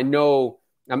you know, I know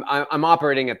I'm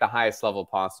operating at the highest level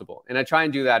possible. And I try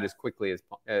and do that as quickly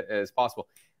as possible.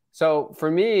 So for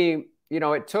me, you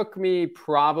know, it took me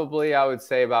probably, I would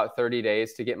say about 30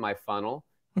 days to get my funnel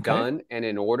done and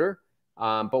in order.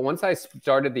 But once I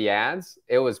started the ads,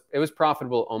 it was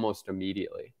profitable almost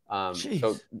immediately.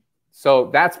 So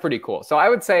that's pretty cool. So I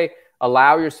would say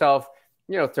allow yourself,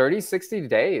 you know, 30, 60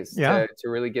 days to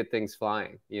really get things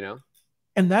flying, you know?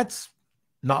 And that's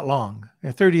not long.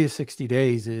 30 to 60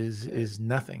 days is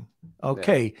nothing.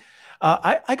 Okay.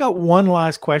 Yeah. I got one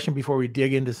last question before we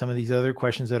dig into some of these other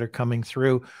questions that are coming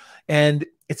through. And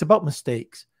it's about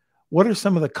mistakes. What are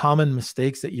some of the common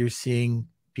mistakes that you're seeing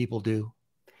people do?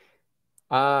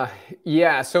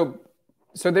 Yeah. So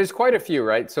there's quite a few,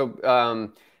 right?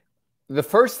 So, the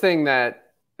first thing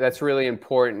that's really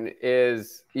important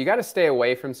is you got to stay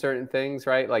away from certain things,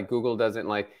 right? Like Google doesn't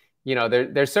like, you know,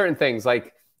 there's certain things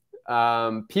like,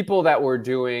 people that were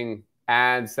doing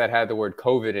ads that had the word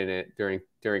COVID in it during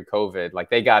COVID, like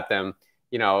they got them,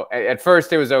 you know, at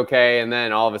first it was okay. And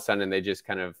then all of a sudden they just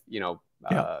kind of, you know,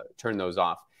 turn those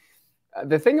off.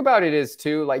 The thing about it is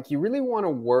too, like you really want to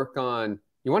work on,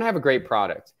 you want to have a great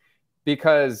product,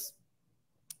 because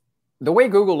the way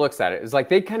Google looks at it is like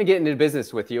they kind of get into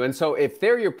business with you. And so if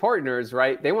they're your partners,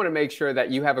 right, they want to make sure that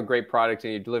you have a great product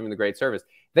and you're delivering the great service.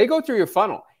 They go through your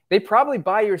funnel. They probably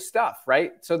buy your stuff,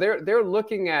 right? So they're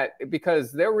looking at,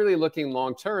 because they're really looking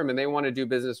long-term and they want to do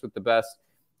business with the best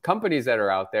companies that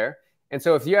are out there. And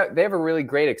so if they have a really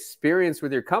great experience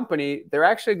with your company, they're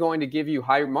actually going to give you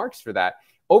higher marks for that.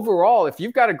 Overall, if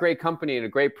you've got a great company and a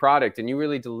great product and you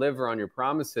really deliver on your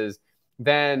promises,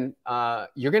 then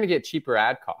you're going to get cheaper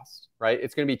ad costs, right?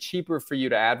 It's going to be cheaper for you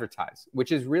to advertise,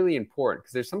 which is really important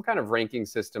because there's some kind of ranking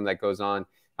system that goes on.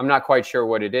 I'm not quite sure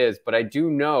what it is, but I do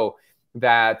know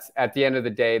that at the end of the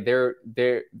day,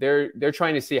 they're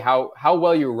trying to see how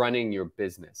well you're running your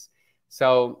business.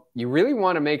 So you really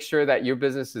want to make sure that your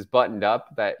business is buttoned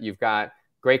up, that you've got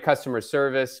great customer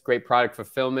service, great product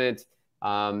fulfillment,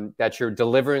 that you're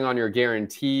delivering on your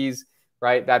guarantees,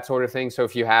 right? That sort of thing. So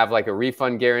if you have like a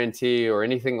refund guarantee or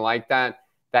anything like that,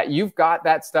 that you've got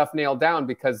that stuff nailed down,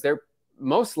 because they're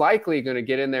most likely going to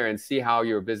get in there and see how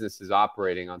your business is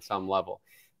operating on some level.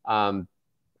 So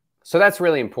that's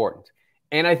really important.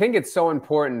 And I think it's so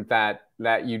important that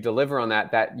you deliver on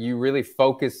that you really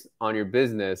focus on your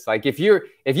business. Like if you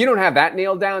don't have that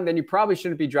nailed down, then you probably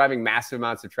shouldn't be driving massive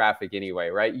amounts of traffic anyway,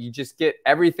 right? You just get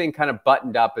everything kind of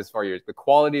buttoned up as far as the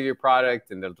quality of your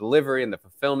product and the delivery and the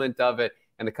fulfillment of it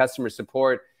and the customer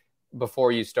support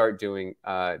before you start doing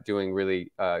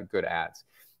really good ads,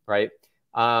 right?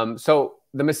 So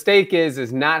the mistake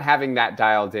is not having that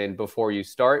dialed in before you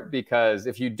start, because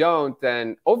if you don't,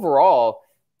 then overall,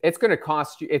 it's going to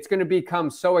cost you, it's going to become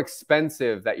so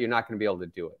expensive that you're not going to be able to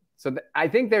do it. So I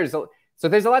think there's a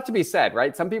lot to be said,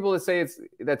 right? Some people that say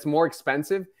that's more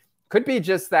expensive. Could be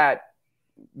just that,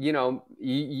 you know,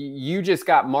 you just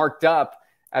got marked up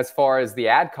as far as the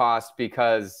ad cost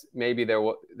because maybe there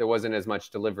wasn't as much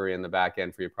delivery in the back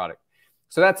end for your product.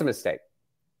 So that's a mistake.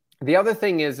 The other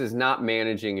thing is not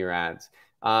managing your ads.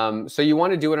 So you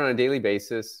want to do it on a daily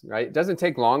basis, right? It doesn't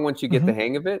take long once you get the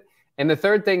hang of it. And the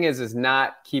third thing is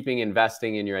not keeping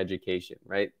investing in your education,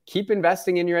 right? Keep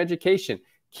investing in your education.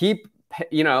 Keep,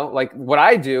 you know, like what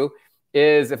I do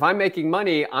is if I'm making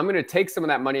money, I'm going to take some of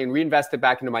that money and reinvest it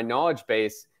back into my knowledge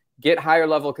base, get higher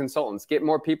level consultants, get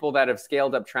more people that have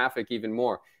scaled up traffic even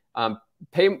more,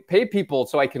 pay people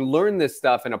so I can learn this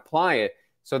stuff and apply it.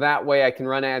 So that way I can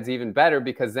run ads even better,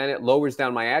 because then it lowers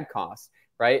down my ad costs,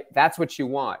 right? That's what you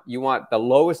want. You want the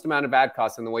lowest amount of ad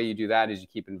costs. And the way you do that is you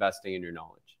keep investing in your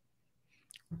knowledge.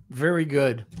 Very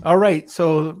good. All right.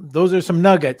 So those are some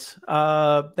nuggets.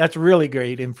 That's really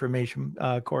great information,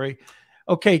 Cory.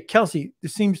 Okay, Kelsey, there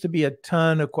seems to be a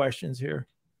ton of questions here.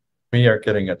 We are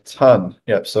getting a ton.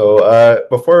 Yep. So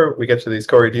before we get to these,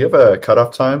 Cory, do you have a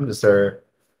cutoff time?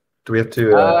 Do we have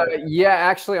to? Yeah,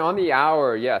 actually on the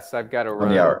hour. Yes, I've got to run.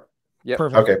 On the hour. Yep.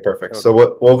 Perfect. Okay, perfect. So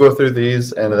we'll go through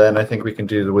these, and then I think we can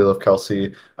do the Wheel of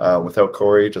Kelsey without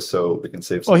Cory, just so we can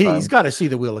save some time. He's got to see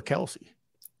the Wheel of Kelsey.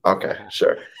 Okay,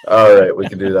 sure. All right, we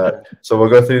can do that. So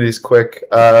we'll go through these quick.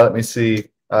 Let me see.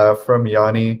 From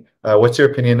Yanni, what's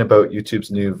your opinion about YouTube's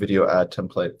new video ad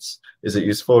templates? Is it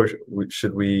useful, or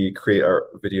should we create our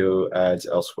video ads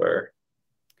elsewhere?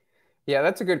 Yeah,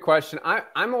 that's a good question.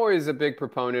 I'm always a big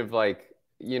proponent of like,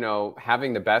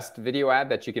 having the best video ad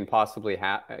that you can possibly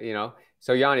have,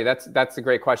 So Yanni, that's a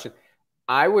great question.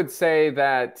 I would say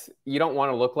that you don't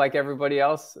want to look like everybody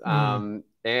else.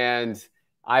 And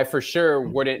I for sure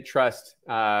wouldn't trust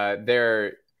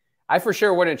I for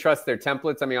sure wouldn't trust their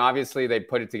templates. I mean, obviously they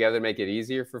put it together to make it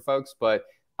easier for folks, but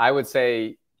I would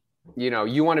say,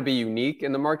 you want to be unique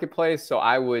in the marketplace. So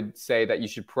I would say that you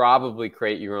should probably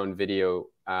create your own video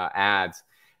ads.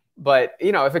 But,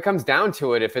 if it comes down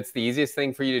to it, if it's the easiest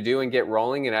thing for you to do and get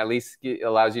rolling and at least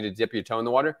allows you to dip your toe in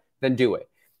the water, then do it.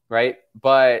 Right.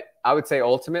 But I would say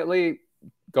ultimately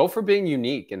go for being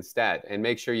unique instead and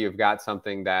make sure you've got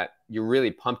something that you're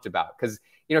really pumped about. Because,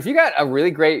 if you got a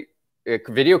really great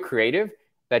video creative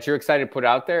that you're excited to put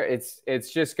out there,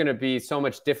 it's just going to be so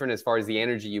much different as far as the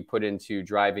energy you put into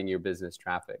driving your business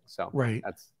traffic. So Right.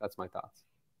 That's my thoughts.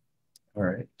 All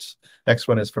right. Next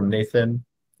one is from Nathan.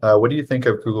 What do you think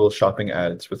of Google shopping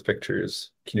ads with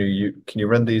pictures? Can you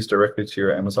run these directly to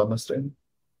your Amazon listing?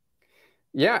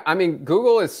 Yeah, I mean,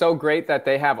 Google is so great that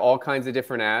they have all kinds of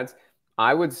different ads.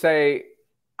 I would say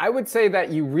that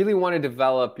you really want to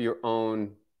develop your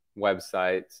own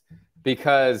websites,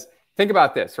 because think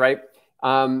about this, right?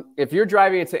 If you're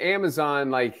driving it to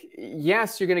Amazon, like,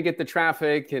 yes, you're going to get the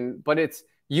traffic, but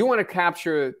you want to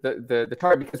capture the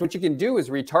target, because what you can do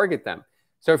is retarget them.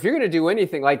 So if you're going to do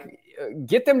anything, like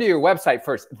get them to your website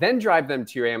first, then drive them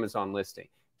to your Amazon listing.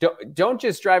 Don't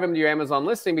just drive them to your Amazon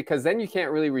listing, because then you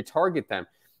can't really retarget them.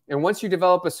 And once you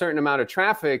develop a certain amount of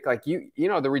traffic, like the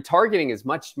retargeting is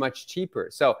much, much cheaper.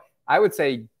 So I would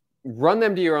say run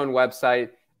them to your own website.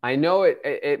 I know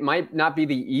it might not be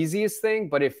the easiest thing,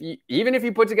 but even if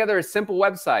you put together a simple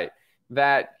website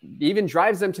that even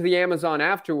drives them to the Amazon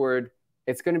afterward,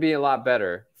 it's going to be a lot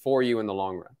better for you in the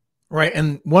long run. Right.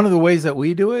 And one of the ways that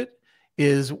we do it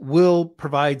is we'll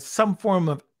provide some form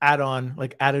of add-on,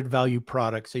 like added value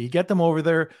product. So you get them over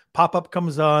there, pop-up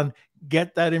comes on,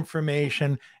 get that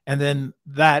information, and then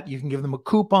you can give them a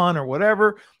coupon or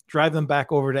whatever, drive them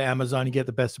back over to Amazon. You get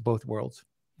the best of both worlds.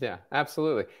 Yeah,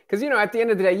 absolutely. Because, at the end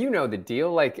of the day, the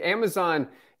deal, like Amazon,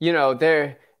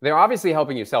 they're obviously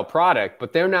helping you sell product,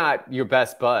 but they're not your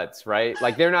best buds, right?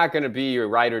 Like they're not going to be your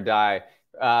ride or die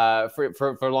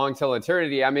for long till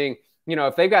eternity. I mean,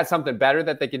 if they've got something better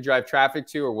that they can drive traffic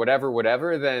to or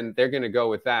whatever, then they're going to go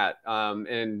with that.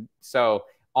 And so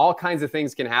all kinds of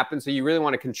things can happen. So you really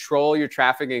want to control your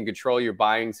traffic and control your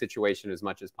buying situation as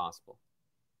much as possible.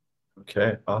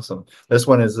 Okay, awesome. This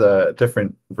one is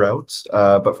different routes,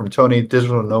 but from Tony,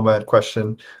 digital nomad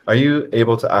question. Are you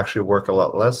able to actually work a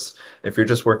lot less? If you're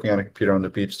just working on a computer on the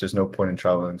beach, there's no point in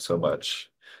traveling so much.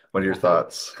 What are your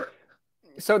thoughts?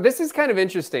 So this is kind of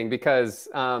interesting because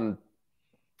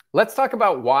let's talk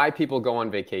about why people go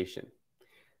on vacation.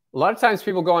 A lot of times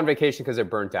people go on vacation because they're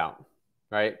burnt out,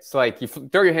 right? It's like you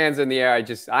throw your hands in the air.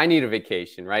 I need a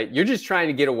vacation, right? You're just trying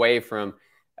to get away from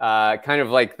kind of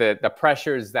like the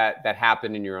pressures that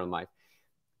happen in your own life.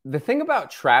 The thing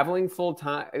about traveling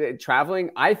traveling,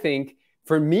 I think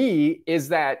for me, is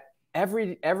that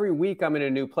every week I'm in a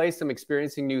new place, I'm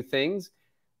experiencing new things.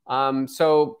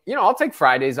 So, I'll take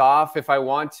Fridays off if I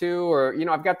want to, or,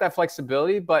 I've got that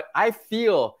flexibility, but I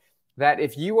feel that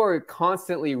if you are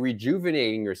constantly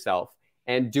rejuvenating yourself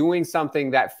and doing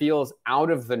something that feels out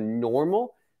of the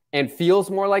normal and feels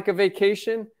more like a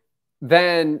vacation,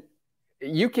 then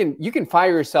you can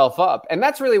fire yourself up. And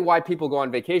that's really why people go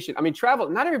on vacation. I mean, travel,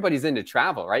 not everybody's into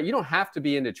travel, right? You don't have to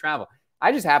be into travel.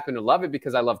 I just happen to love it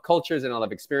because I love cultures and I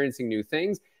love experiencing new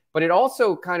things. But it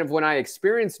also kind of, when I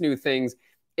experience new things,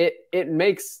 it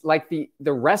makes like the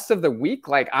rest of the week,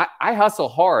 like I hustle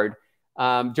hard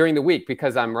during the week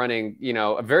because I'm running,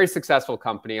 a very successful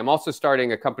company. I'm also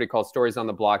starting a company called Stories on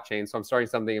the Blockchain. So I'm starting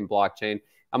something in blockchain.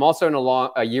 I'm also in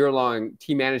a year-long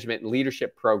team management and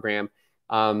leadership program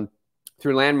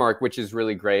through Landmark, which is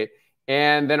really great.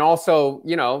 And then also,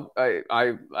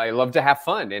 I love to have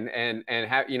fun and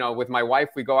have, with my wife,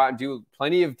 we go out and do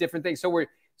plenty of different things.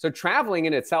 So traveling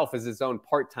in itself is its own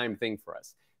part-time thing for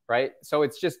us, right? So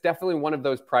it's just definitely one of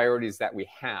those priorities that we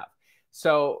have.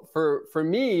 So for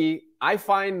me, I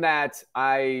find that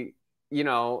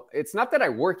it's not that I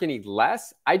work any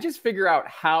less. I just figure out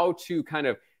how to kind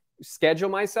of schedule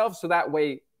myself so that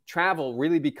way travel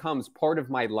really becomes part of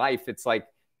my life. It's like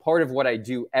part of what I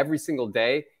do every single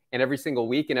day and every single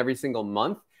week and every single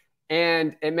month.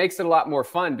 And it makes it a lot more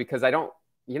fun because I don't,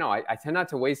 I tend not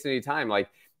to waste any time. Like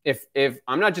if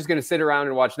I'm not just going to sit around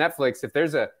and watch Netflix, if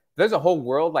there's a whole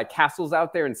world like castles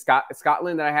out there in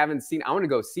Scotland that I haven't seen, I want to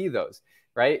go see those.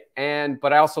 Right.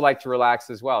 But I also like to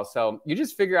relax as well. So you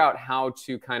just figure out how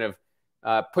to kind of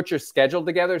put your schedule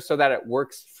together so that it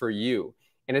works for you.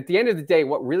 And at the end of the day,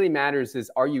 what really matters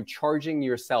is, are you charging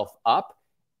yourself up?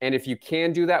 And if you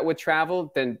can do that with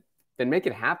travel, then make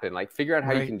it happen. Like, figure out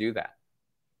how you can do that.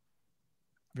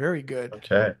 Very good.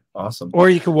 Okay, awesome. Or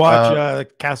you can watch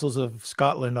Castles of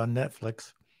Scotland on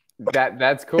Netflix.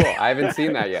 That's cool. I haven't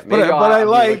seen that yet. Maybe but I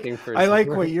like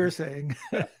what you're saying.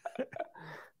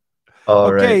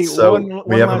 All okay, right, so one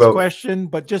last question,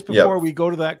 but just before we go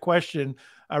to that question,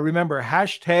 remember,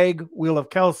 hashtag Wheel of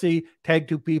Kelsey, tag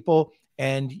 2 people,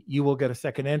 and you will get a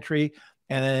second entry.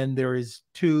 And then there is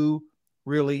 2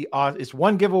 really awesome, it's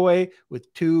 1 giveaway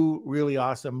with 2 really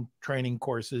awesome training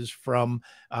courses from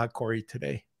Cory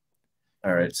today.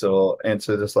 All right, so I'll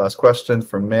answer this last question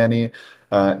from Manny.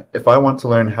 If I want to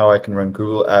learn how I can run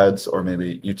Google ads or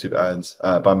maybe YouTube ads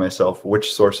by myself,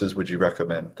 which sources would you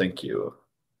recommend? Thank you.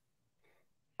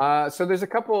 So there's a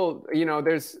couple,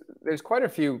 there's quite a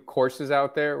few courses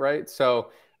out there, right?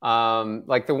 So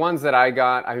like the ones that I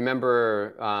got, I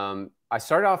remember I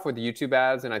started off with YouTube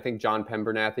ads, and I think John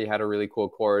Pembernathi had a really cool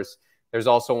course. There's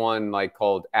also one like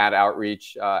called Ad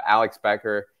Outreach. Alex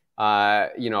Becker,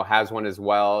 has one as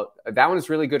well. That one is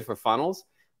really good for funnels.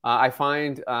 I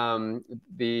find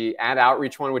the Ad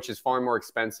Outreach one, which is far more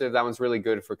expensive, that one's really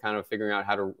good for kind of figuring out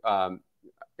how to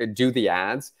do the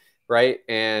ads, right?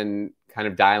 And kind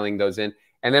of dialing those in.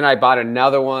 And then I bought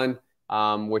another one,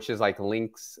 which is like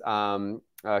Links, a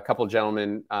couple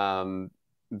gentlemen and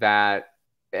that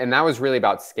was really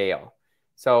about scale.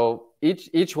 So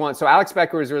each one, so Alex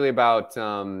Becker was really about,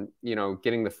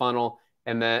 getting the funnel.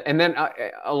 And then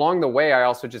along the way, I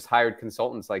also just hired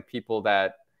consultants, like people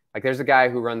that, like there's a guy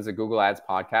who runs a Google Ads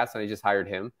podcast, and I just hired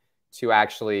him to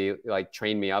actually like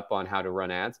train me up on how to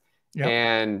run ads. Yep.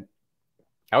 And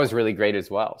that was really great as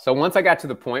well. So once I got to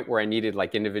the point where I needed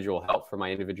like individual help for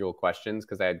my individual questions,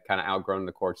 because I had kind of outgrown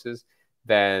the courses,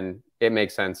 then it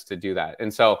makes sense to do that.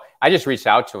 And so I just reached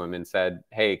out to him and said,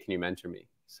 hey, can you mentor me?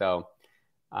 So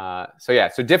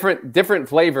different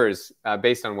flavors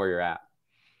based on where you're at.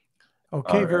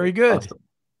 Okay, right. Very good. Awesome.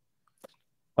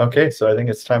 Okay, so I think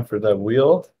it's time for the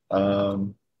wheel.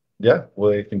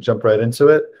 We can jump right into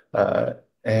it.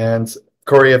 And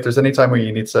Cory, if there's any time where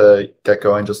you need to get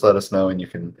going, just let us know and you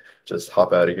can just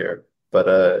hop out of here.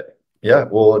 But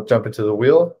we'll jump into the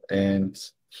wheel, and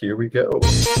here we go.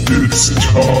 It's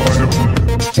time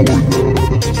for the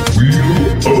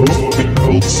Wheel of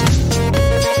Kelsey.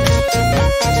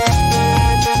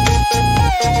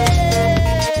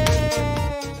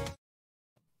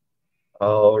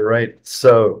 All right,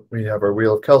 so we have our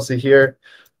Wheel of Kelsey here.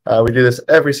 We do this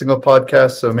every single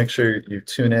podcast, so make sure you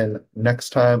tune in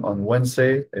next time on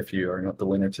Wednesday if you are not the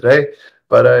winner today.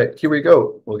 But here we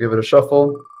go. We'll give it a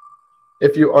shuffle.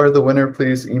 If you are the winner,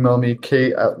 please email me,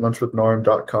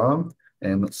 kate@lunchwithnorm.com,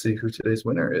 and let's see who today's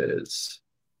winner is.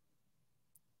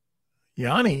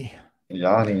 Yanni.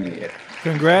 All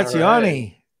Congrats, right.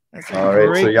 Yanni. That's all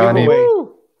right, so Yanni,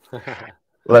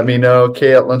 let me know,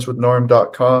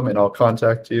 kate@lunchwithnorm.com, and I'll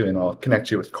contact you and I'll connect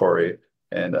you with Cory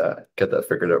and get that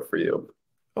figured out for you.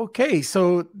 Okay,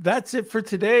 so that's it for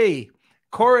today.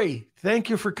 Cory, thank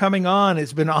you for coming on.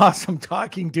 It's been awesome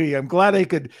talking to you. I'm glad I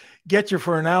could get you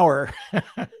for an hour.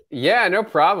 Yeah, no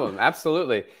problem.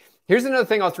 Absolutely. Here's another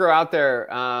thing I'll throw out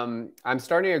there. I'm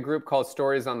starting a group called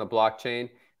Stories on the Blockchain.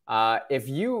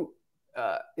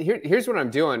 Here's what I'm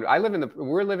doing.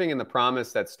 We're living in the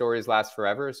promise that stories last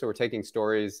forever. So we're taking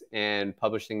stories and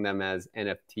publishing them as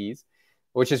NFTs,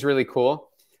 which is really cool.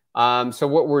 So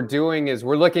what we're doing is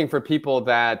we're looking for people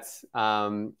that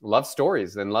love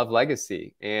stories and love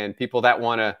legacy, and people that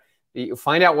want to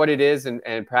find out what it is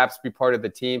and perhaps be part of the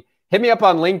team. Hit me up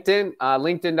on LinkedIn,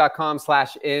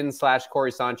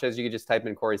 linkedin.com/in/Cory Sanchez. You can just type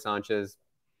in Cory Sanchez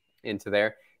into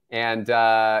there. And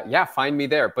find me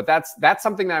there. But that's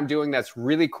something that I'm doing that's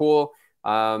really cool.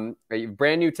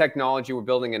 Brand new technology. We're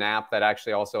building an app that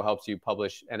actually also helps you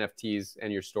publish NFTs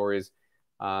and your stories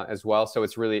as well. So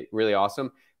it's really, really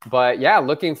awesome. But yeah,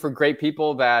 looking for great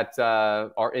people that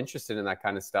are interested in that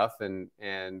kind of stuff and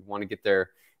want to get their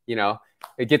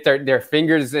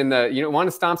fingers in the, want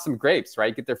to stomp some grapes,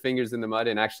 right? Get their fingers in the mud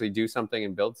and actually do something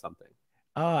and build something.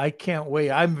 Oh, I can't wait.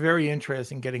 I'm very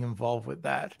interested in getting involved with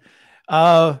that.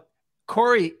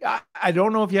 Cory, I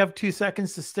don't know if you have 2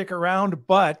 seconds to stick around,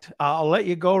 but I'll let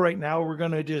you go right now. We're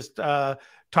going to just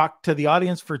talk to the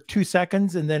audience for 2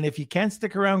 seconds. And then if you can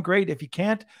stick around, great. If you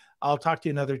can't, I'll talk to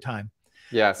you another time.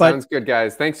 Yeah, sounds good,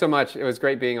 guys. Thanks so much. It was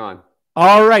great being on.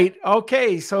 All right.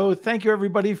 Okay. So thank you,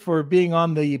 everybody, for being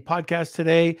on the podcast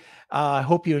today. I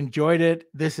hope you enjoyed it.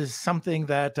 This is something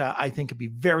that I think could be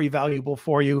very valuable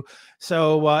for you.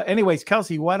 So anyways,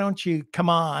 Kelsey, why don't you come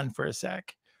on for a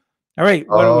sec? All right,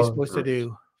 what are we All supposed to right.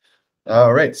 do?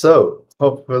 All right, so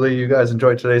hopefully you guys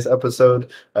enjoyed today's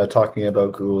episode talking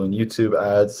about Google and YouTube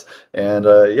ads. And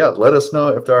yeah, let us know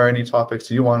if there are any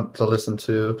topics you want to listen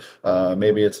to.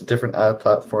 Maybe it's a different ad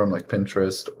platform like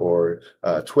Pinterest or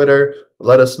Twitter.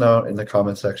 Let us know in the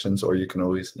comment sections, or you can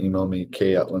always email me,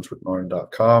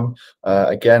 k@lunchwithnorm.com.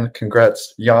 Again,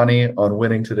 congrats, Yanni, on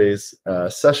winning today's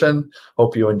session.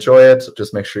 Hope you enjoy it.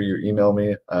 Just make sure you email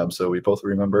me so we both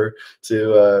remember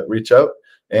to reach out.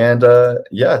 And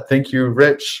yeah, thank you,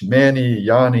 Rich, Manny,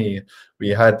 Yanni. We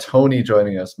had Tony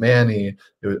joining us, Manny,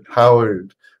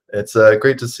 Howard. It's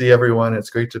great to see everyone.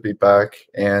 It's great to be back.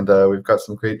 And we've got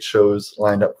some great shows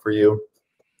lined up for you.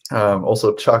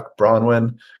 Also, Chuck,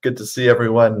 Bronwyn, good to see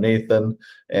everyone, Nathan.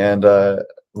 And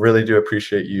really do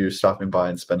appreciate you stopping by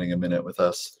and spending a minute with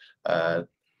us.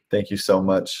 Thank you so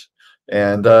much.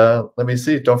 And let me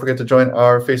see. Don't forget to join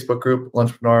our Facebook group,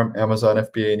 Lunch with Norm, Amazon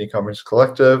FBA and e-commerce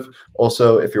collective.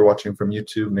 Also, if you're watching from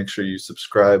YouTube, make sure you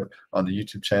subscribe on the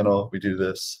YouTube channel. We do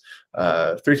this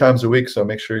 3 times a week, so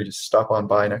make sure you stop on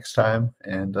by next time.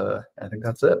 And I think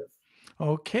that's it.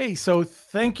 Okay, so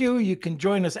thank you. You can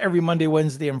join us every Monday,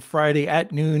 Wednesday, and Friday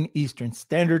at noon Eastern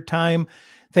Standard Time.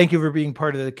 Thank you for being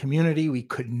part of the community. We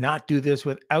could not do this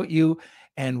without you.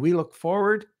 And we look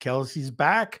forward, Kelsey's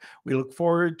back. We look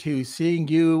forward to seeing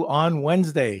you on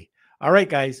Wednesday. All right,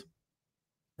 guys.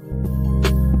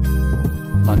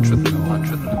 Lunch with the